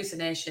 the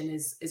hallucination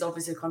is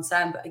obviously a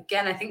concern, but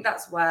again, I think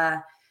that's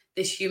where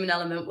this human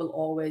element will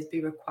always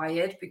be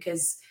required,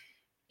 because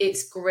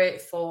it's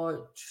great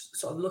for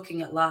sort of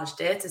looking at large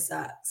data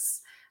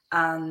sets,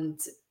 and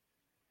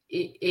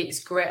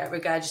it's great at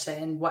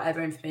regurgitating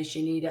whatever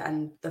information you need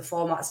and the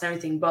formats and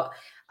everything. But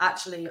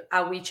actually,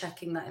 are we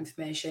checking that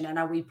information, and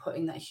are we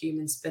putting that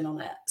human spin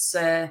on it?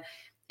 So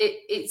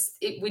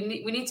we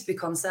need to be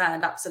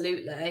concerned,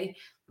 absolutely.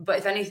 But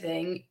if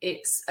anything,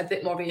 it's a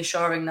bit more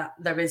reassuring that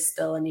there is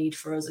still a need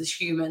for us as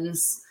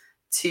humans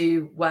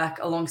to work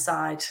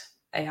alongside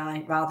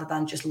AI rather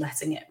than just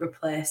letting it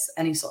replace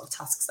any sort of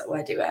tasks that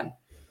we're doing.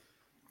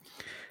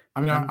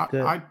 I mean,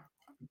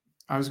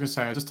 I was going to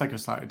say, I just take a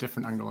slightly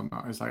different angle on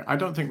that. It's like, I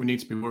don't think we need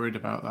to be worried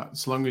about that,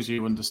 as long as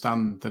you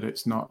understand that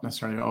it's not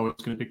necessarily always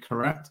going to be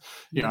correct.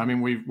 I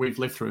mean, we've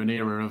lived through an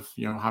era of,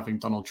 having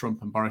Donald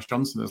Trump and Boris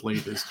Johnson as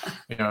leaders,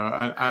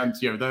 and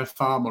they're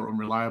far more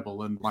unreliable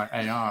than like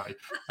AI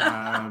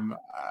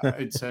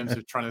in terms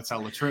of trying to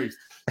tell the truth.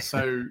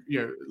 So,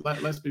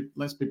 let's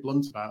be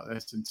blunt about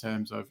this in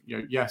terms of,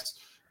 yes,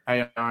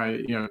 AI,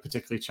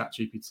 particularly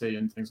ChatGPT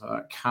and things like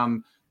that,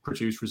 can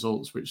produce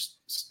results which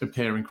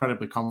appear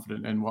incredibly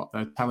confident in what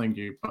they're telling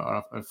you, but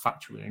are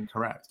factually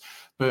incorrect.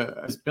 But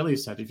as Billy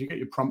said, if you get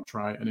your prompt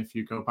right, and if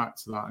you go back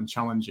to that and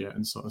challenge it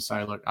and sort of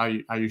say, look, are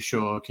you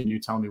sure? Can you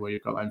tell me where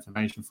you've got that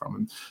information from?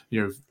 And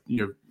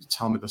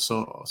tell me the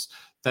source.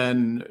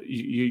 Then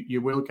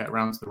you will get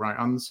around to the right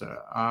answer.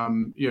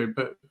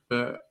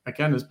 But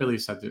again, as Billy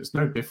said, it's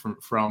no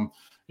different from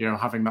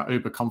having that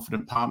uber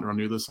confident partner on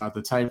the other side of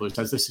the table who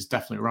says this is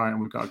definitely right and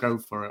we've got to go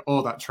for it,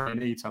 or that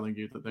trainee telling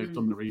you that they've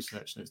done the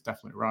research and it's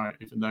definitely right,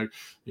 even though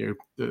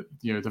the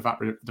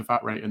VAT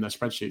rate in their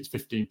spreadsheet is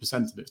 15%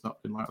 and it's not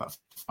been like that for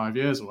 5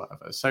 years or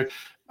whatever. So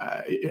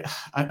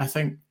I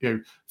think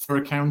for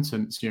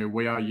accountants,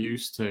 we are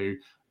used to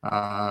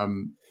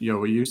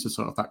we're used to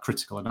sort of that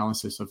critical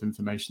analysis of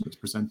information that's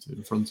presented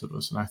in front of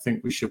us, and I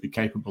think we should be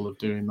capable of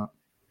doing that.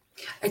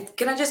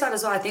 Can I just add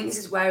as well, I think this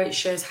is where it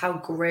shows how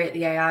great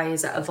the AI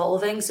is at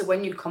evolving. So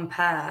when you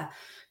compare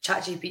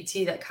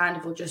ChatGPT, that kind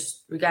of will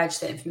just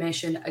regurgitate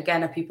information,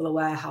 again, are people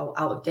aware how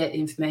out of date the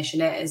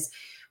information is?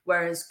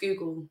 Whereas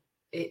Google,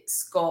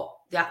 it's got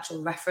the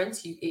actual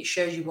reference. It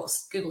shows you what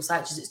Google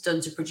searches it's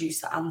done to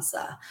produce the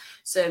answer.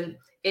 So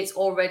it's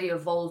already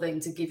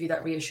evolving to give you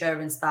that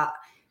reassurance that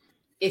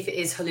if it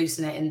is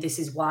hallucinating, this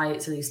is why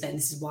it's hallucinating,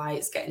 this is why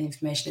it's getting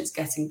information it's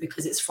getting,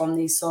 because it's from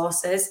these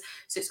sources.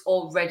 So it's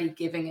already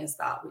giving us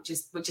that, which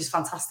is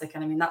fantastic.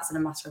 And I mean, that's in a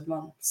matter of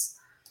months.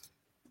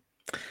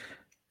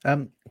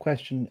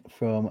 Question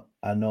from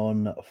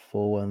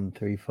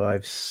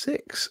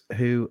Anon41356,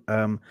 who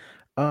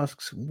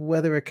asks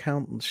whether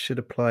accountants should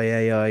apply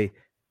AI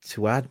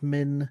to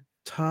admin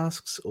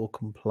tasks or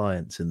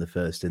compliance in the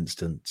first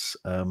instance.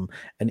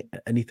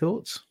 Any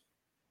thoughts?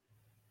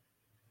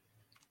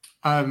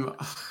 I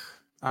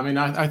mean,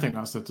 I think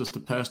that's just a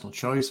personal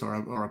choice or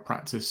a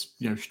practice,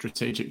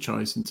 strategic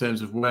choice in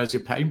terms of where's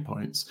your pain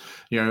points,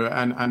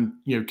 and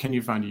can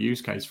you find a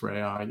use case for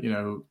AI,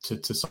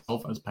 to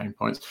solve those pain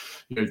points?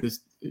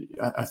 This,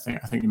 I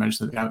think you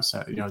mentioned at the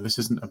outset, this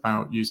isn't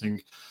about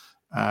using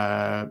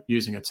a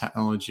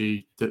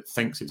technology that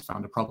thinks it's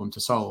found a problem to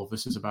solve.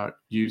 This is about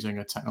using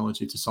a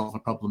technology to solve a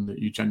problem that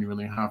you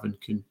genuinely have and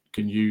can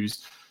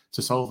use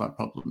to solve that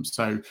problem.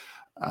 So,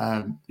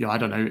 I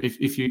don't know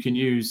if you can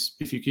use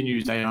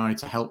AI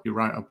to help you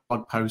write a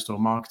blog post or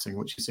marketing,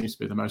 which seems to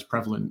be the most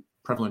prevalent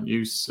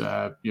use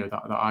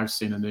that I've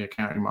seen in the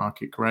accounting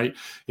market. Great.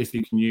 If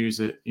you can use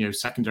it,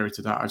 secondary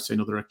to that, I've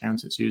seen other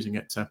accountants using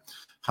it to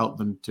help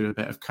them do a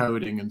bit of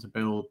coding and to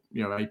build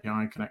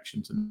API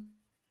connections and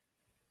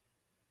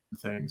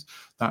things.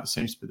 That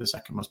seems to be the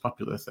second most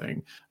popular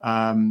thing.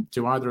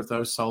 Do either of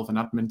those solve an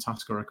admin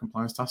task or a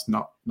compliance task?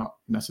 Not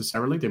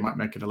necessarily. They might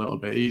make it a little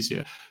bit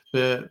easier,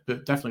 but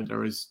definitely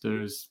there is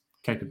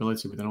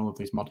capability within all of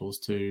these models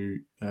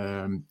to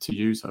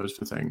use those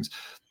for things.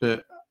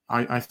 But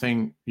I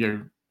think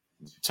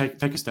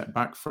take a step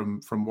back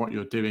from what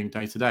you're doing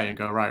day to day and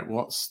go, right,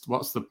 what's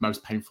the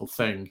most painful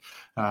thing?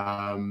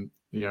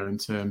 In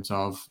terms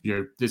of,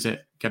 is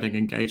it getting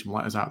engagement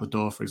letters out the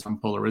door, for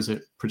example, or is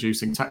it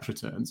producing tax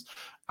returns?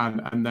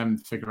 And then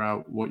figure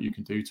out what you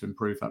can do to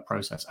improve that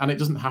process. And it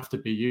doesn't have to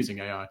be using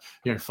AI.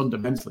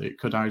 Fundamentally, it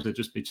could either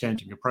just be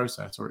changing a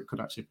process, or it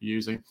could actually be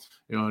using,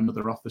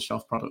 another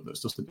off-the-shelf product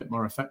that's just a bit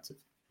more effective.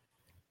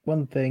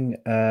 One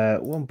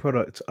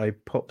product I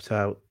popped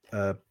out,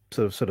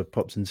 sort of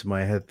popped into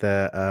my head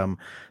there.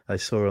 I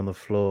saw on the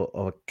floor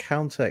of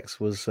Accountex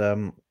was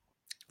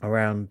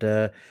around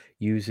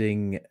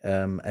using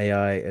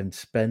AI and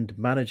spend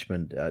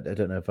management. I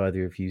don't know if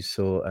either of you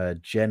saw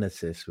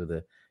Genesis with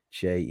a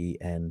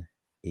JEN.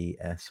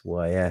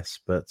 ESYS.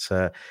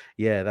 But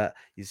yeah, that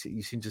you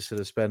seem to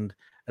sort of spend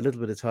a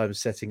little bit of time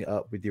setting it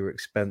up with your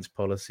expense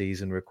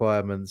policies and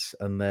requirements,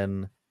 and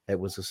then it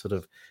was a sort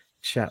of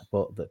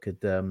chatbot that could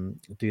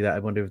do that. I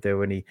wonder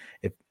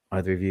if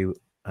either of you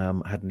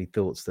had any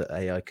thoughts that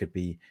AI could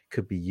be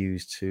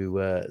used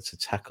to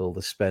tackle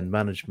the spend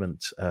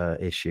management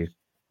issue.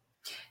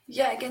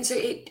 Yeah, again, so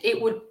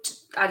it would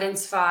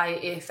identify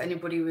if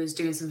anybody was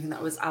doing something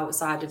that was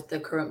outside of the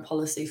current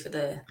policy for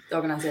the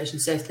organisation.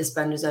 So if the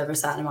spend was over a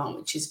certain amount,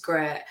 which is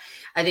great.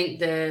 I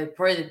think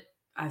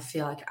I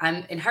feel like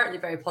I'm inherently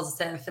very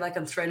positive. I feel like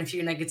I'm throwing a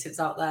few negatives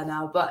out there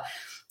now. But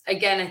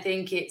again, I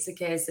think it's a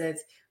case of,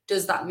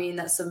 does that mean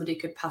that somebody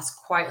could pass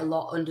quite a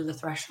lot under the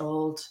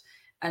threshold?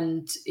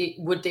 And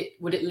would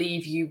it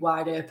leave you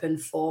wide open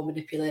for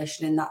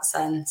manipulation in that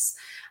sense?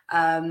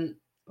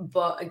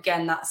 But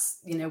again, that's,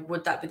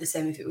 would that be the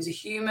same if it was a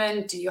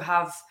human? Do you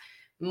have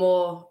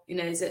more,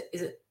 is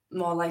it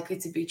more likely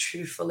to be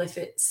truthful if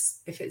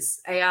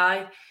it's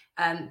AI?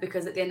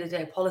 Because at the end of the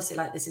day, a policy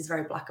like this is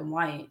very black and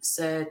white.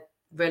 So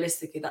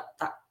realistically,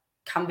 that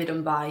can be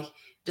done by,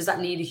 does that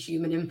need a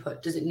human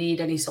input? Does it need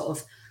any sort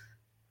of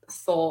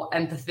thought,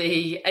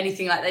 empathy,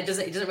 anything like that?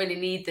 It doesn't really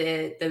need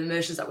the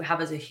emotions that we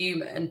have as a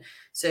human.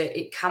 So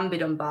it can be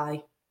done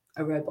by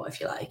a robot,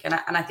 if you like. And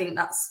I think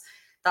that's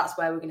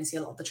where we're going to see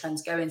a lot of the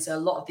trends going. So a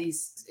lot of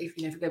these, if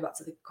we go back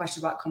to the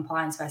question about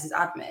compliance versus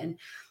admin,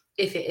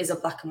 if it is a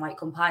black and white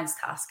compliance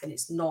task and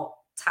it's not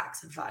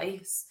tax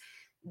advice,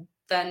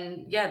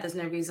 then yeah, there's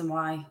no reason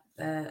why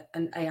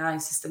an AI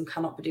system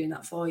cannot be doing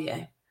that for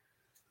you.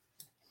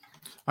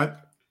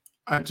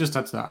 I just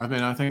add to that. I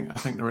mean, I think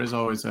there is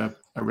always a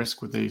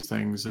risk with these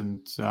things,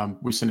 and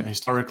we've seen it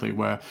historically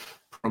where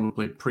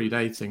probably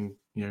predating,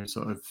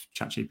 sort of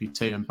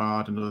ChatGPT and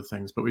Bard and other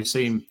things, but we've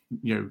seen,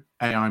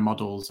 AI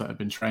models that have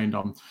been trained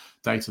on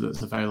data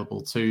that's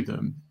available to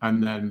them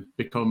and then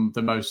become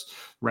the most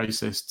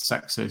racist,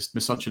 sexist,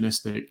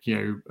 misogynistic,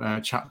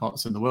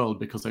 chatbots in the world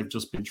because they've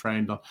just been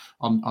trained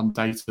on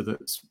data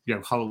that's,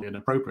 wholly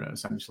inappropriate,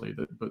 essentially.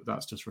 But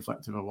that's just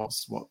reflective of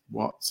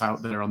what's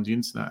out there on the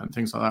internet and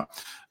things like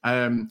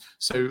that.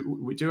 So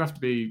we do have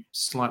to be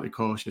slightly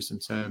cautious in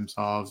terms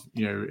of,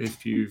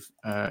 if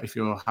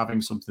you're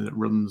having something that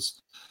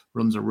runs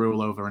a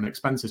rule over an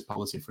expenses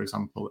policy, for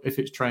example, if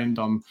it's trained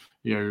on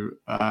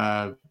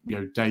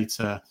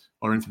data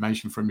or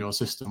information from your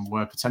system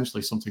where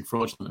potentially something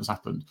fraudulent has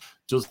happened,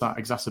 does that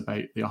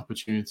exacerbate the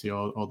opportunity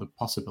or the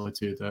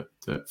possibility that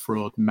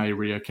fraud may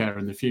reoccur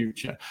in the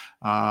future?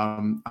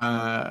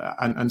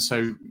 And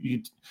so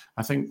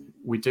I think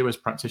we do as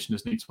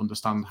practitioners need to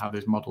understand how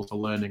these models are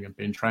learning and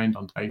being trained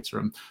on data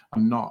and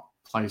not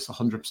place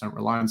 100%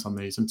 reliance on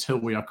these until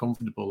we are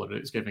comfortable that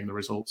it's giving the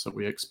results that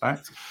we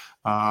expect.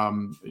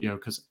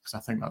 Because I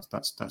think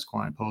that's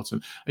quite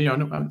important.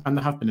 And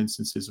there have been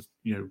instances of,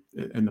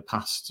 in the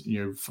past,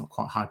 for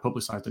quite high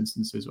publicized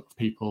instances of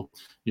people,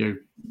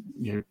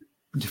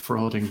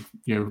 defrauding,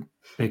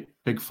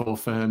 big four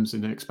firms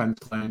in expense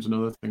claims and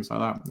other things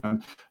like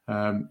that.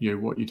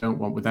 And what you don't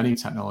want with any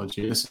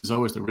technology, this is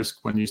always the risk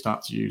when you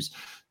start to use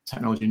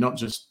technology, not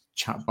just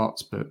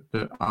chatbots, but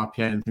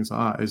RPA and things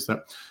like that, is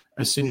that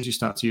as soon as you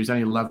start to use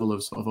any level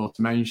of sort of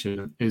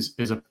automation, is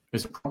a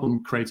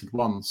problem created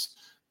once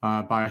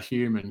by a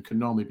human can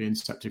normally be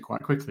intercepted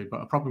quite quickly,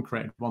 but a problem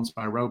created once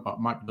by a robot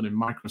might be done in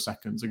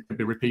microseconds and could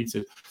be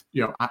repeated,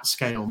 at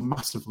scale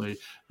massively,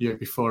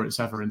 before it's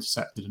ever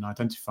intercepted and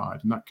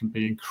identified, and that can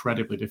be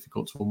incredibly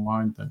difficult to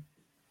unwind then.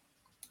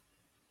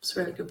 That's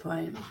a really good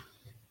point.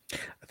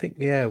 I think,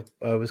 it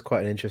was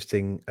quite an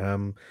interesting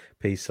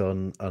piece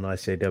on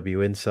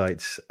ICAW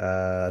Insights.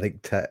 I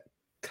think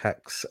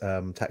tax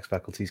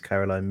faculty's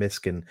Caroline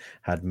Miskin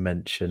had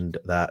mentioned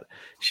that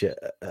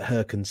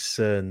her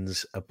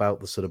concerns about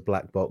the sort of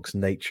black box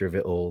nature of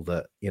it all,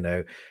 that,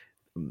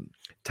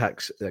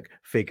 tax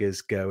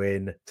figures go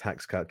in,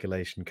 tax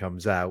calculation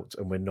comes out,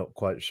 and we're not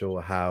quite sure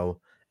how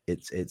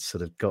it's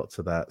sort of got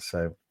to that.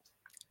 So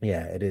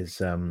yeah, it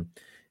is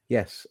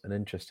yes, an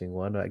interesting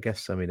one. I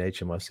guess,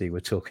 HMRC, we're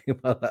talking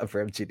about that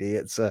for MTD.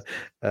 It's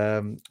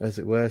as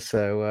it were.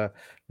 So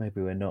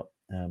maybe we're not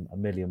a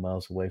million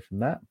miles away from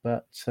that.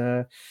 But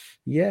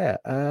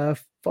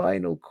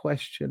final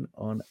question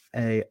on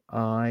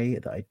AI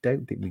that I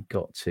don't think we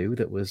got to.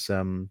 That was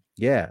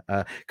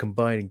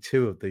combining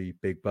two of the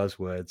big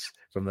buzzwords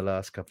from the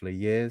last couple of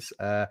years.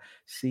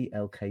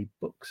 CLK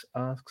Books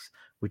asks,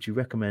 would you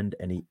recommend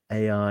any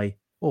AI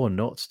or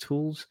not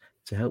tools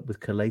to help with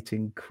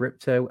collating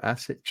crypto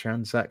asset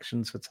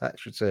transactions for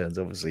tax returns?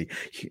 Obviously,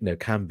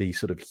 can be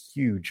sort of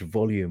huge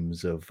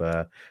volumes of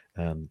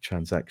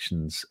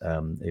transactions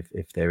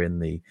if they're in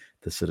the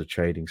sort of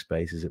trading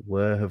space, as it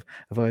were.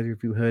 Have either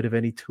of you heard of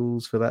any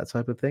tools for that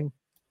type of thing?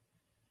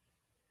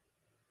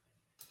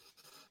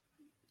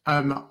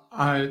 No,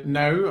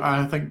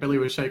 I think Billy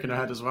was shaking her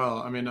head as well.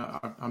 I mean,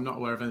 I'm not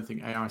aware of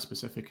anything AI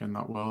specific in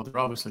that world. There are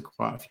obviously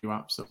quite a few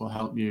apps that will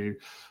help you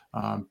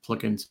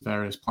plug into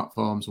various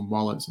platforms and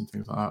wallets and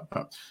things like that.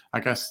 But I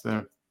guess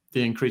the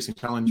the increasing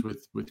challenge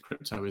with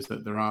crypto is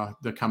that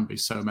there can be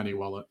so many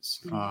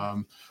wallets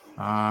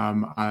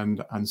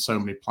and so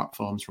many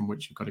platforms from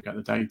which you've got to get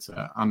the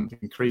data, and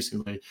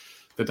increasingly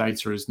the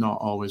data is not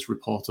always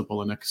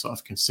reportable in a sort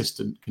of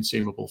consistent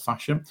consumable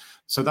fashion.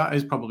 So that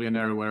is probably an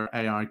area where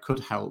AI could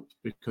help,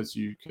 because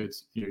you could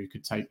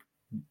take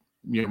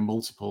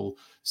multiple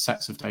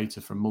sets of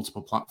data from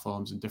multiple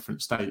platforms in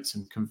different states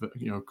and convert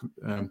it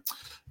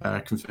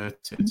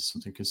into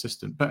something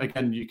consistent. But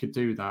again, you could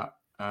do that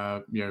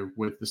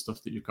with the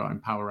stuff that you've got in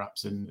Power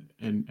Apps in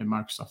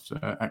Microsoft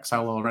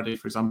Excel already,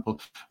 for example,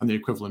 and the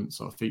equivalent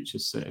sort of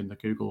features sit in the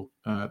Google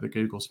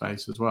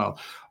space as well.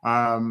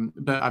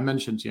 But I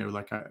mentioned,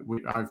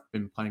 I've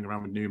been playing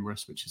around with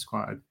Numerous, which is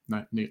quite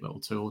a neat little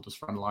tool just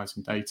for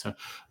analysing data.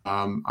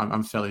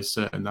 I'm fairly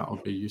certain that will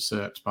be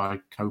usurped by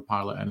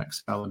Copilot and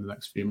Excel in the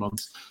next few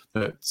months.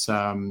 But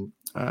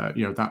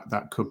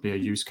that could be a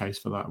use case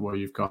for that, where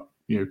you've got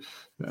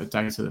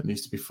data that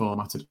needs to be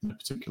formatted in a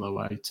particular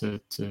way to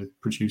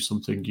produce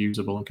something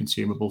usable and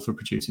consumable for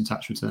producing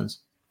tax returns.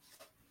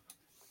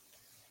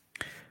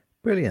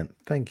 Brilliant,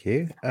 thank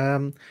you.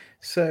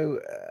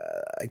 So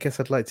I guess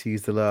I'd like to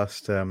use the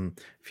last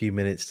few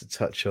minutes to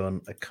touch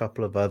on a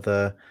couple of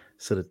other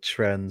sort of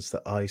trends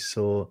that I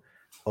saw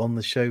on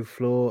the show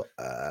floor.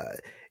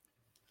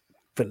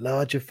 For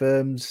larger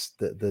firms,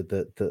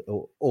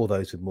 or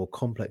those with more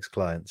complex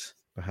clients,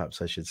 perhaps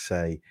I should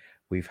say,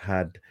 we've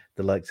had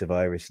the likes of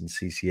Iris and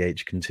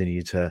CCH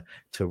continue to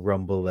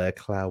rumble their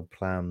cloud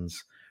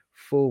plans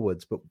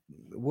forwards. But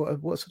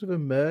what sort of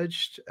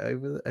emerged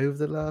over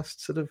the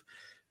last sort of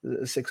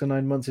 6 or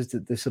 9 months is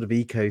this sort of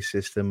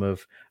ecosystem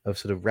of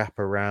sort of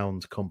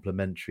wraparound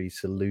complementary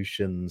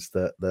solutions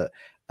that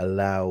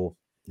allow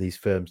these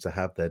firms to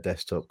have their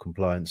desktop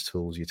compliance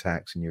tools, your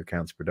tax and your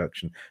accounts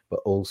production, but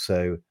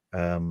also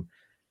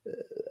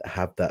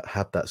have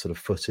that sort of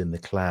foot in the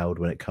cloud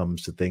when it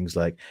comes to things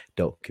like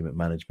document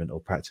management or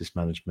practice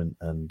management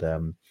and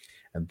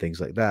things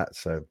like that.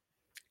 So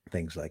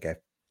things like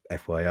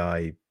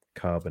FYI,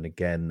 Carbon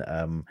again,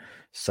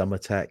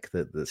 Summertech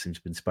that seems to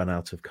have been spun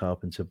out of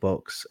Carpenter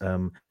Box,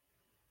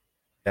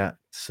 that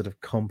sort of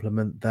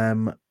complement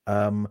them.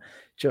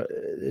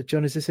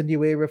 John, is this a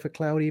new era for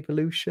cloud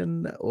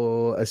evolution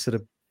or a sort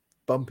of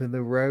bump in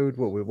the road?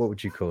 What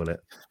would you call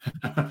it?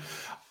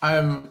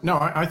 No,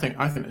 I think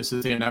this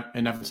is the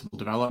inevitable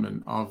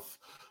development of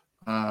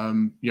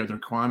the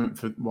requirement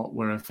for what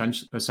were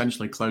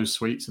essentially closed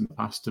suites in the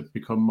past to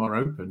become more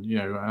open.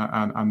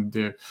 And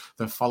they're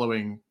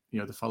following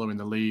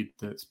the lead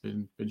that's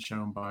been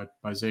shown by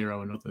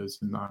Xero and others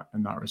in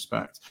that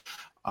respect.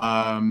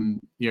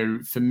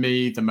 For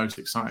me, the most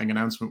exciting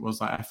announcement was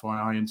that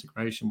FYI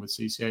integration with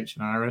CCH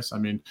and Iris. I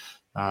mean,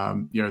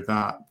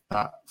 that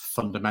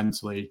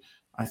fundamentally,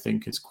 I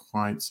think, is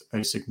quite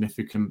a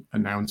significant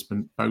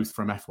announcement, both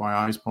from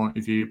FYI's point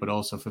of view, but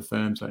also for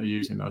firms that are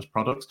using those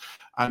products,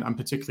 and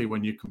particularly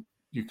when you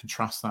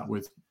contrast that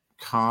with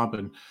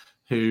Carbon,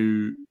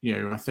 who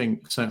I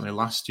think certainly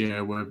last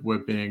year were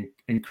being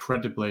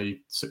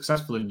incredibly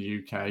successful in the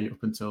UK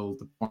up until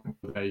the point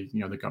where they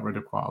got rid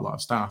of quite a lot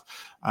of staff,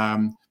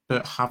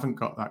 but haven't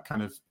got that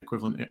kind of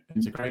equivalent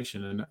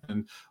integration.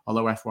 And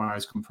although FYI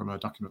has come from a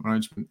document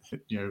management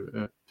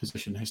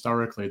position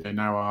historically, they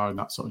now are in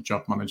that sort of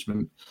job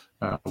management,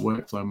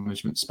 workflow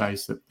management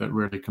space that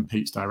really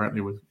competes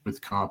directly with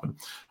Carbon.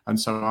 And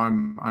so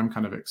I'm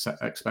kind of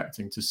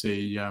expecting to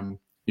see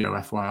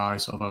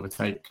FYI sort of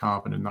overtake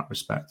Carbon in that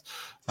respect,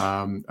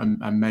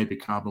 and maybe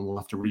Carbon will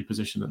have to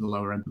reposition at the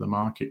lower end of the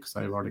market because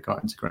they've already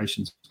got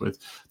integrations with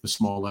the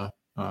smaller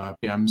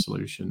PM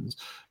solutions.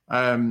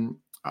 The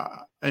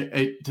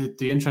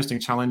interesting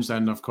challenge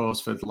then, of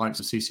course, for the likes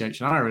of CCH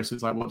and Iris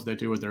is like, what do they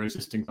do with their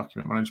existing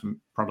document management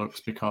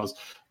products, because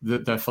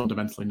they're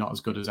fundamentally not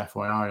as good as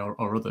FYI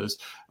or others.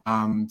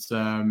 And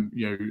the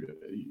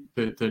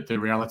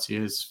reality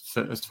is,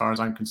 as far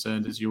as I'm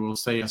concerned, is you will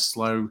see a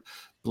slow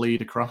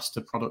bleed across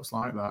to products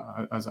like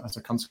that as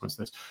a consequence of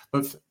this.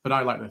 But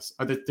I like this.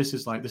 This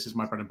is my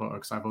bread and butter,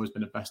 because I've always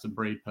been a best of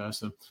breed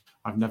person.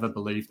 I've never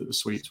believed that the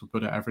suites were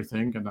good at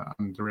everything, and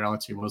the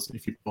reality was that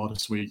if you bought a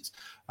suite,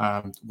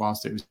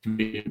 whilst it was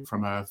convenient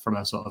from a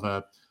sort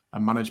of a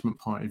management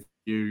point of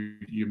view,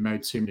 you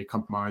made too many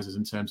compromises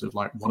in terms of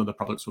like one of the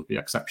products would be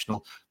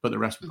exceptional, but the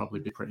rest would probably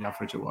be pretty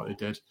average at what they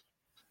did.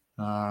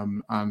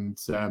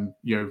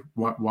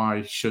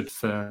 Why should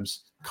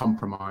firms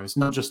compromise,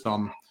 not just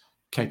on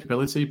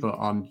capability, but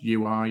on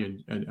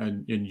UI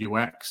and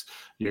UX,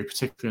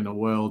 particularly in a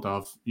world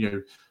of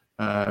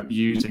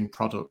using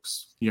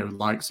products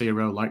like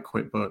Xero, like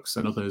QuickBooks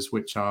and others,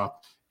 which are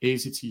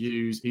easy to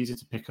use, easy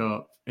to pick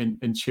up,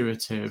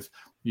 intuitive,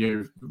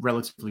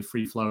 relatively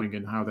free flowing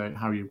in how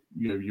you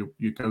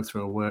go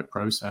through a work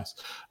process,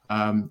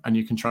 and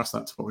you contrast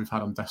that to what we've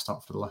had on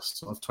desktop for the last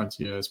sort of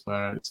 20 years,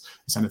 where it's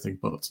anything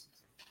but.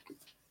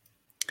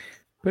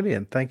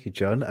 Brilliant, thank you,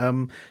 John.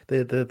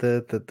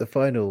 The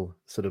final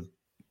sort of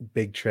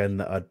big trend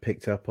that I'd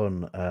picked up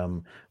on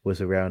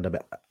was around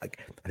I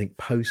think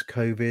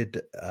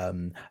post-COVID. I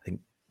think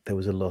there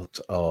was a lot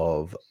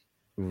of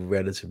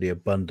relatively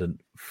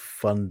abundant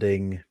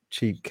funding,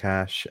 cheap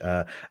cash,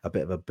 a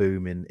bit of a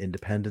boom in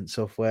independent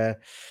software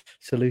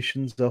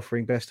solutions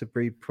offering best of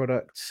breed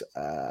products.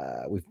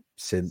 We've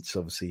since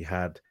obviously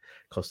had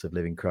cost of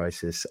living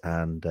crisis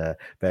and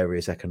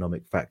various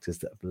economic factors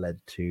that have led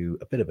to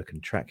a bit of a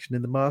contraction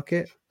in the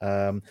market.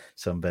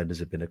 Some vendors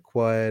have been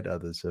acquired,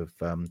 others have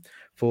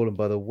fallen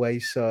by the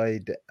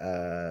wayside.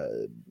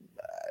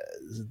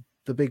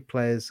 The big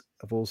players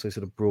have also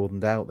sort of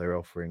broadened out their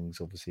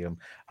offerings. Obviously,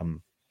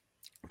 I'm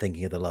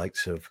thinking of the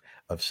likes of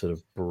sort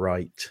of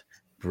Bright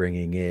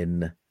bringing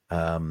in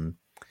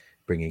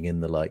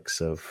the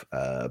likes of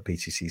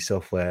BTC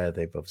Software.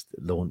 They've obviously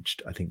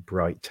launched, I think,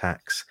 Bright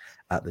Tax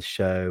at the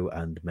show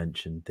and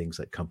mentioned things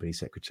like company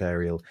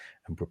secretarial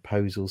and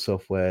proposal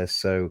software.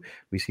 So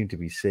we seem to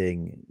be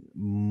seeing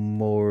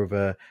more of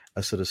a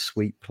sort of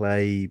suite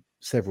play.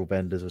 Several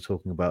vendors are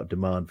talking about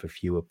demand for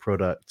fewer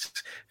products,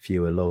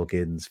 fewer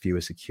logins, fewer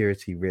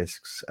security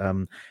risks.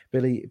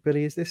 Billy,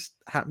 is this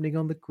happening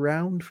on the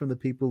ground from the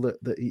people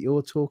that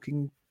you're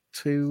talking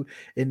to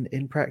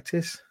in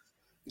practice?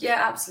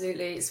 Yeah,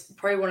 absolutely. It's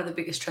probably one of the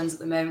biggest trends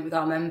at the moment with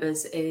our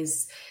members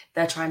is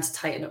they're trying to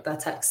tighten up their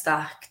tech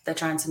stack. They're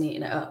trying to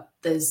neaten it up.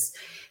 There's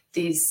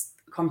these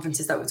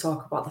conferences that we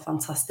talk about, they're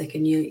fantastic,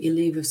 and you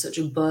leave with such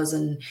a buzz,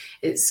 and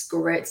it's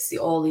great to see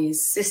all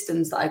these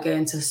systems that are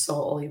going to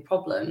sort all your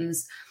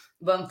problems.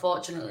 But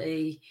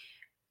unfortunately,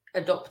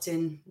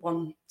 adopting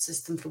one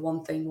system for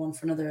one thing, one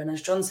for another. And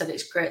as John said,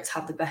 it's great to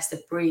have the best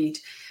of breed.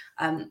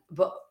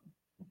 But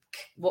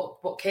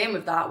what came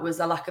with that was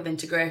a lack of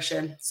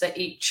integration. So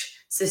each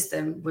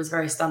system was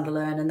very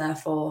standalone, and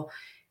therefore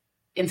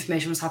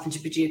information was having to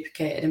be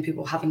duplicated and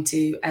people having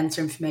to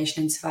enter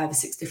information into 5 or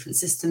 6 different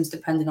systems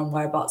depending on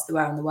whereabouts they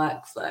were on the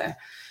workflow.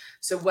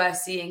 So we're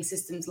seeing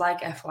systems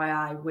like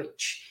FYI,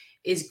 which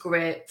is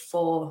great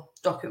for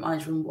document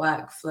management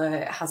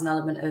workflow. It has an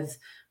element of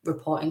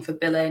reporting for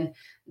billing.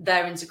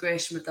 Their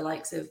integration with the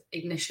likes of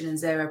Ignition and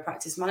Zero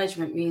Practice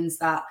Management means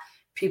that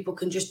people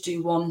can just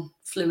do one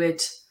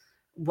fluid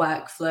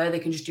workflow. They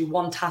can just do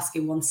one task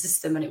in one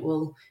system and it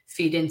will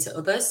feed into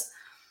others.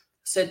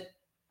 So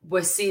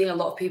we're seeing a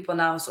lot of people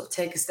now sort of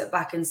take a step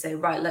back and say,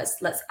 right,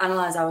 let's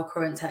analyze our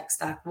current tech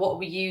stack. What are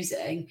we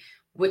using?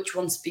 Which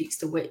one speaks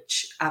to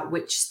which at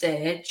which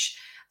stage?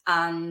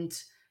 And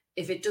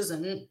if it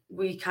doesn't,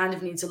 we kind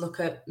of need to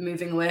look at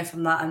moving away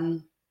from that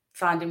and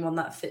finding one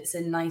that fits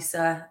in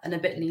nicer and a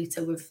bit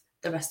neater with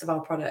the rest of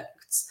our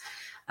products.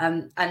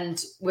 And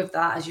with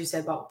that, as you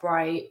said about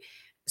Bright,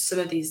 some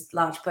of these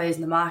large players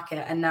in the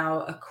market are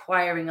now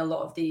acquiring a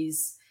lot of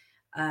these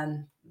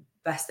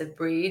best of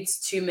breeds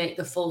to make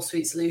the full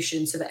suite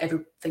solution so that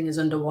everything is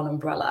under one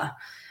umbrella.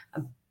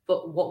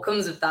 But what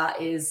comes with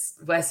that is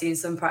we're seeing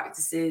some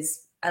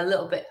practices a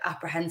little bit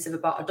apprehensive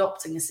about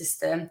adopting a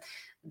system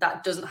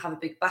that doesn't have a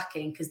big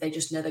backing because they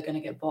just know they're going to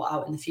get bought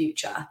out in the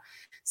future.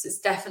 So it's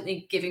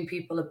definitely giving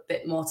people a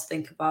bit more to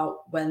think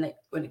about when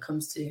it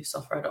comes to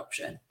software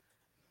adoption.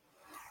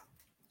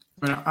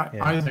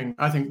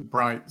 I think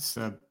Bright's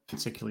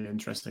particularly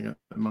interesting at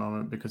the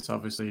moment because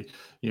obviously,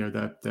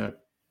 the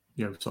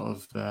sort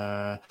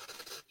of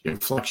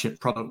flagship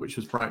product, which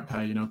was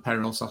BrightPay,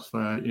 payroll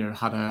software,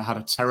 had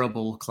a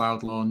terrible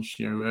cloud launch,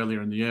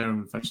 earlier in the year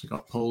and eventually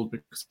got pulled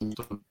because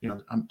they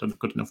hadn't done a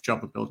good enough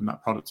job of building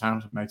that product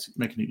out and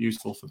making it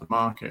useful for the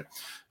market.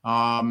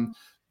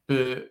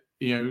 But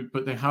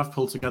they have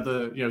pulled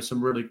together,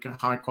 some really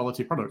high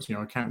quality products,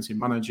 Accounting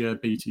Manager,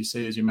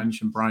 BTC, as you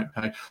mentioned,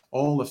 BrightPay,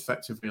 all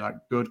effectively like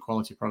good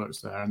quality products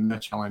there. And their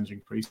challenge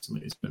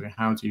increasingly is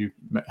how do you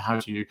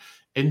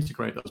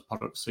integrate those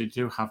products so you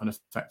do have an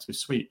effective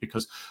suite?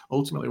 Because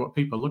ultimately what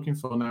people are looking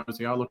for now is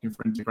they are looking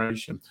for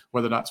integration,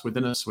 whether that's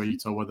within a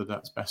suite or whether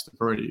that's best of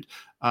breed.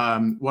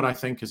 What I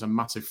think is a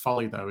massive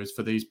folly though is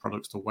for these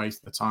products to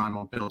waste the time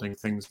on building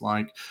things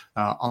like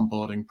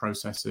onboarding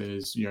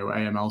processes,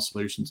 AML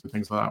solutions and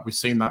things like that. We've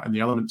seen that in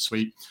the Element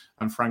suite,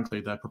 and frankly,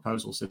 their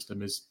proposal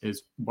system is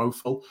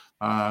woeful.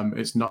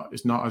 It's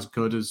not as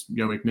good as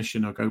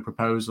Ignition or Go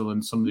Proposal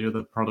and some of the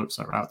other products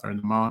that are out there in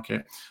the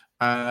market.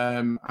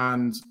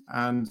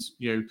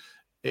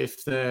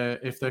 If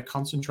they're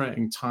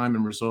concentrating time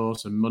and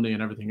resource and money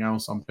and everything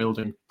else on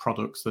building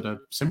products that are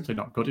simply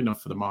not good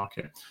enough for the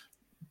market,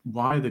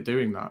 why are they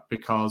doing that?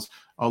 Because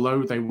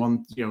although they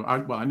want,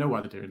 I know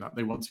why they're doing that.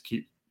 They want to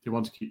keep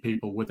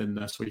people within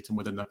their suite and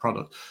within their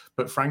product.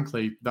 But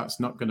frankly, that's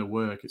not going to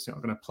work. It's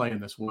not going to play in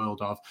this world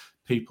of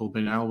people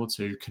being able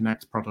to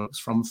connect products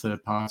from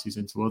third parties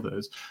into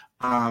others.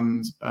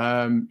 And,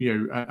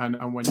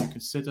 and when you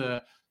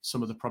consider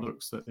some of the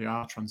products that they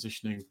are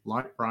transitioning,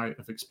 like Bright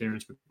have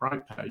experienced with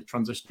BrightPay,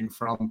 transitioning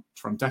from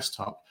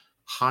desktop,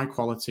 high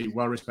quality,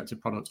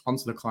 well-respected products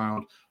onto the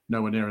cloud,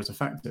 nowhere near as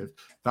effective.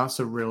 That's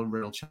a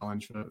real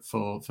challenge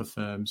for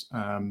firms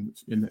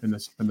in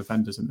the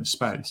vendors in this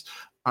space.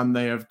 And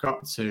they have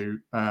got to,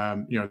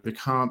 they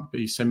can't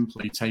be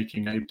simply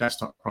taking a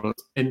desktop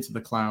product into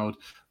the cloud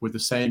with the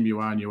same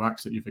UI and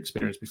UX that you've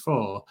experienced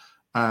before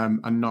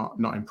and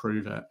not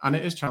improve it. And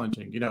it is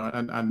challenging,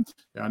 and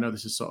I know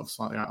this is sort of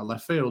slightly out of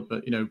left field,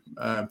 but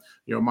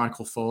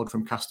Michael Ford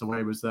from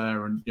Castaway was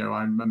there, and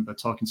I remember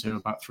talking to him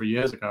about 3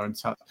 years ago, and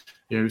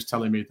he was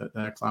telling me that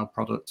their cloud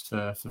product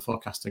for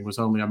forecasting was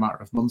only a matter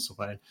of months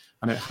away,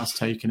 and it has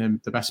taken him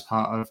the best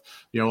part of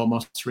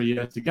almost 3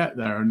 years to get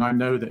there. And I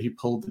know that he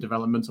pulled the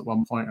development at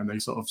one point, and they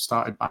sort of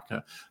started back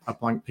a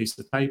blank piece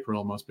of paper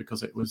almost,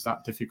 because it was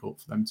that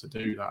difficult for them to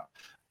do that.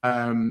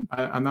 And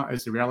that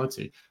is the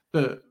reality.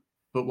 But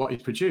what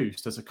he's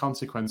produced as a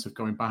consequence of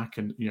going back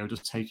and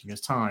just taking his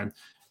time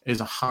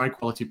is a high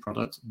quality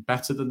product,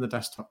 better than the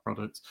desktop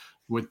product,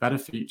 with better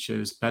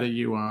features, better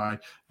UI,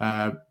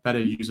 better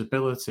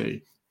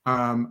usability.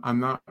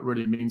 And that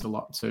really means a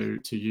lot to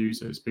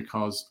users,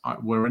 because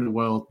we're in a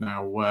world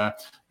now where,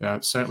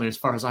 certainly as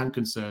far as I'm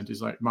concerned,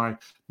 is like my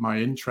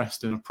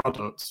interest in a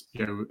product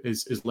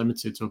is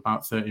limited to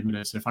about 30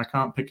 minutes. And if I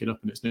can't pick it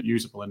up and it's not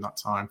usable in that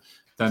time,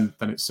 then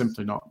it's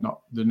simply not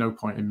there's no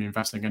point in me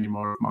investing any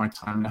more of my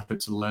time and effort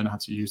to learn how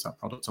to use that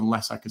product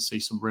unless I can see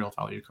some real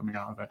value coming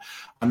out of it.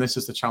 And this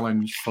is the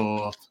challenge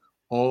for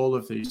all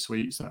of these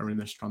suites that are in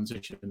this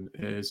transition,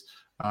 is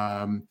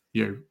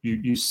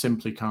you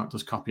simply can't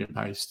just copy and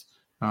paste.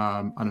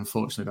 And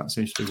unfortunately, that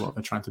seems to be what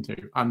they're trying to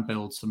do, and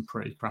build some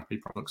pretty crappy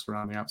products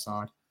around the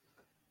outside.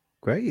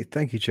 Great.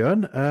 Thank you,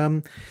 John.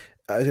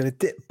 I was going to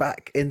dip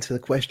back into the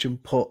question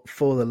pot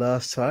for the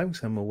last time,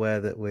 so I'm aware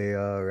that we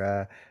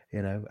are,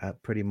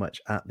 pretty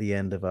much at the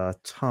end of our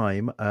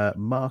time.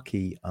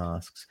 Marky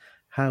asks,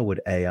 how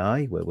would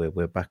AI,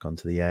 we're back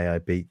onto the AI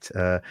beat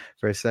for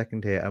a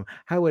second here,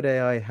 how would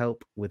AI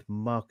help with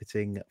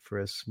marketing for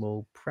a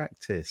small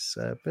practice?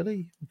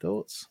 Billy,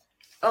 thoughts?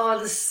 Oh,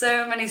 there's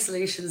so many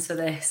solutions for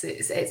this.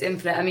 It's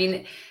infinite. I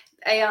mean,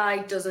 AI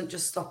doesn't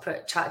just stop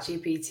at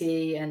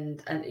ChatGPT,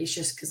 and it's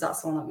just because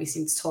that's the one that we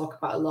seem to talk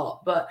about a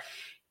lot. But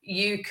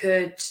you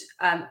could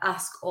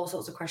ask all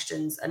sorts of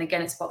questions. And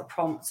again, it's about the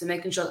prompt. So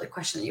making sure that the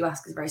question that you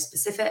ask is very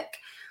specific.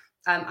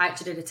 I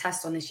actually did a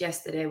test on this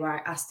yesterday where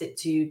I asked it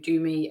to do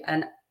me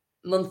a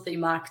monthly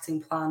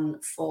marketing plan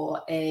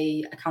for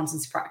a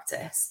accountancy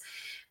practice.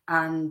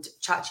 And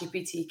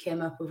ChatGPT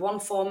came up with one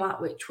format,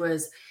 which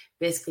was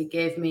basically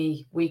gave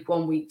me week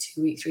 1, week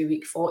 2, week 3,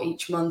 week 4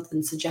 each month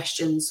and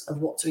suggestions of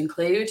what to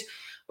include.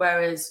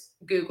 Whereas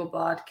Google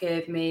Bard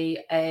gave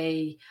me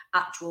a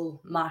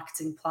actual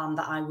marketing plan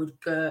that I would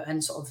go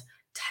and sort of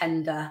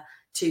tender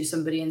to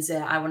somebody and say,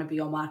 I want to be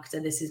your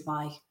marketer. This is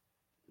my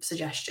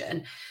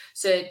suggestion.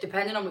 So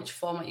depending on which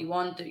format you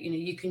want,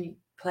 you can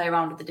play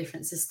around with the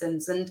different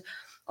systems. And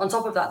on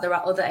top of that, there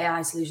are other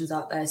AI solutions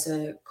out there.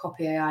 So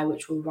Copy AI,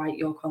 which will write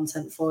your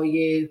content for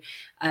you.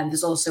 And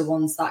there's also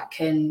ones that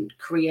can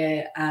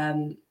create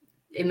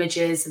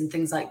images and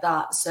things like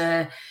that.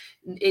 So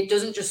it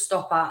doesn't just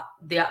stop at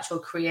the actual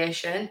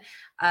creation,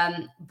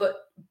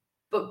 but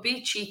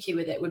be cheeky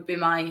with it would be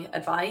my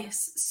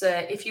advice. So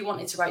if you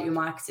wanted to write your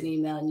marketing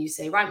email and you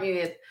say, write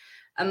me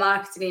a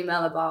marketing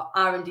email about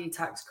R&D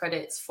tax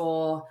credits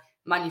for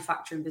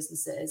manufacturing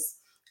businesses,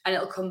 and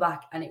it'll come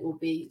back and it will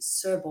be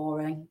so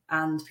boring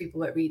and people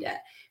won't read it.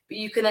 But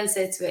you can then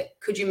say to it,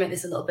 could you make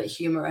this a little bit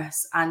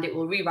humorous? And it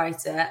will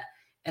rewrite it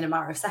in a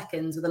matter of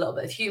seconds with a little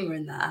bit of humor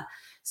in there.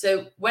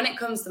 So when it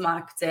comes to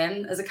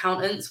marketing, as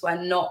accountants,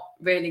 we're not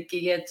really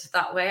geared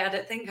that way. I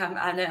don't think.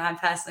 I know I'm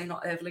personally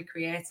not overly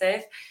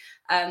creative.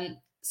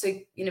 So,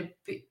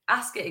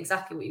 ask it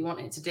exactly what you want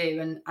it to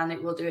do, and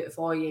it will do it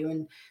for you.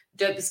 And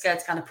don't be scared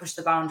to kind of push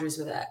the boundaries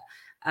with it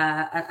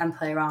and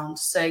play around.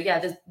 So, yeah,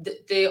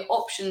 the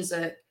options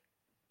are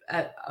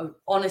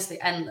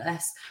honestly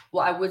endless.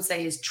 What I would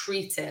say is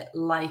treat it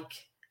like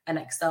an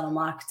external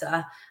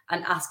marketer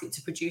and ask it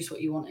to produce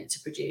what you want it to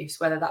produce,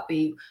 whether that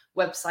be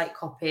website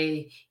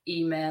copy,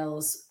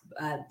 emails,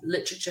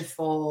 literature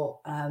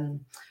for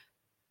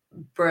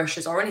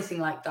brochures or anything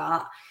like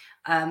that.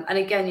 And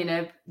again,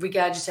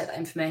 regurgitate that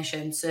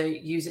information. So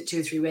use it 2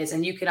 or 3 ways,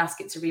 and you can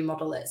ask it to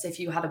remodel it. So if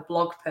you had a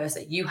blog post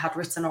that you had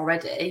written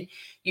already,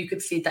 you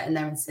could feed that in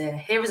there and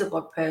say, here is a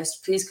blog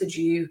post. Please, could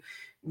you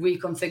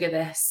reconfigure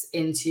this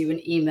into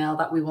an email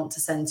that we want to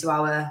send to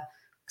our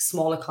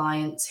smaller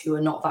clients who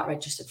are not that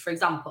registered, for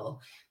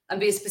example, and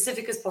be as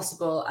specific as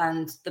possible.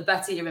 And the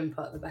better your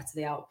input, the better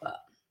the output.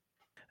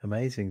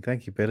 Amazing,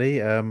 thank you,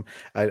 Billy. I'd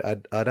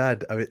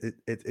add,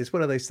 it's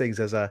one of those things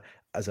as a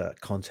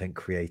content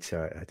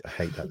creator. I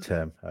hate that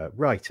term,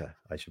 writer,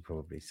 I should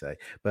probably say.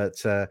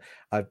 But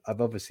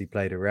I've obviously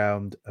played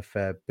around a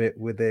fair bit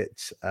with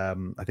it.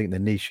 I think the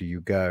nicher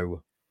you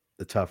go,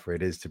 the tougher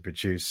it is to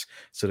produce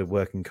sort of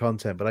working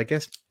content. But I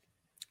guess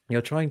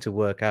you're trying to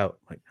work out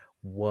like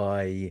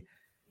why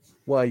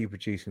are you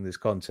producing this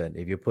content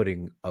if you're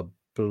putting a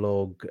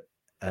blog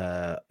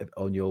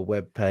on your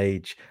web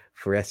page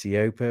for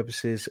SEO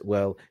purposes?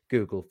 Well,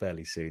 Google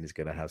fairly soon is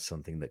going to have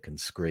something that can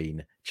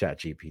screen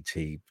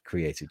ChatGPT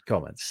created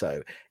comments.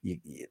 So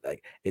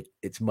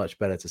it's much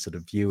better to sort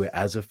of view it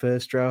as a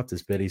first draft,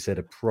 as Billy said,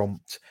 a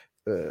prompt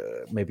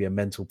maybe a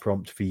mental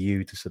prompt for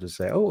you to sort of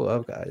say, oh,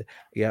 okay,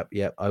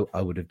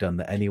 I would have done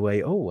that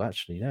anyway. Oh,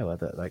 actually, no,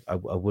 I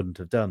wouldn't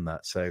have done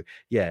that. So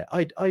yeah,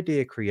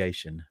 idea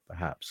creation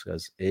perhaps,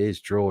 because it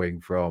is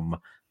drawing from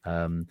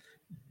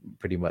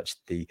pretty much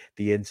the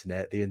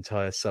internet, the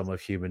entire sum of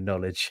human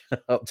knowledge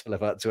up till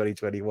about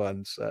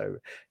 2021. So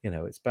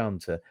it's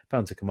bound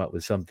to come up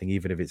with something,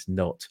 even if it's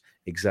not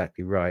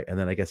exactly right. And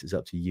then I guess it's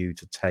up to you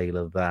to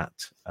tailor that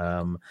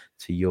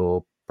to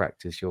your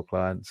practice, your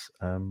clients,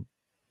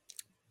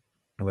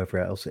 whoever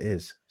else it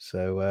is.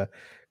 So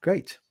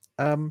great.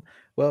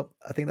 Well,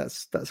 I think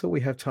that's all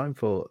we have time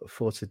for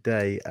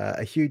today.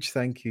 A huge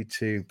thank you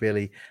to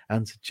Billy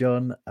and to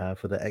John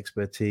for their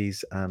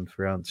expertise and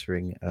for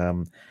answering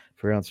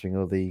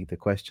all the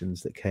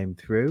questions that came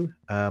through.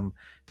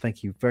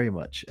 Thank you very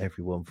much,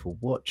 everyone, for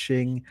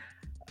watching.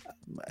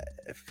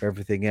 For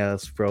everything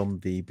else from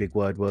the big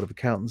wide world of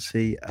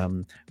accountancy,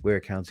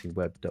 we're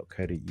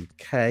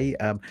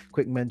accountingweb.co.uk.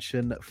 Quick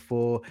mention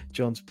for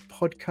John's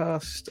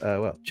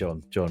podcast,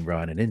 John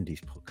Ryan and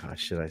Indy's podcast,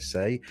 should I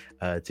say,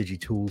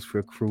 DigiTools for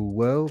a Cruel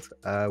World,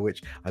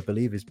 which I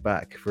believe is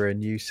back for a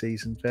new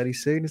season fairly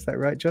soon. Is that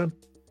right, John?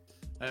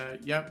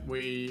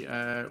 We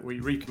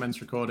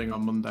recommence recording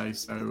on Monday,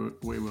 so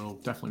we will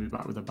definitely be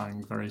back with a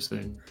bang very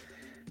soon.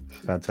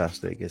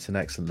 Fantastic. It's an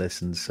excellent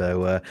listen.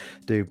 So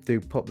do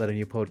pop that in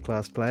your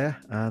podcast player.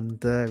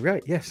 And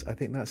right, yes, I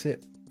think that's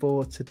it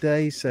for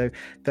today. So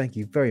thank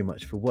you very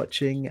much for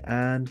watching,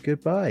 and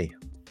goodbye.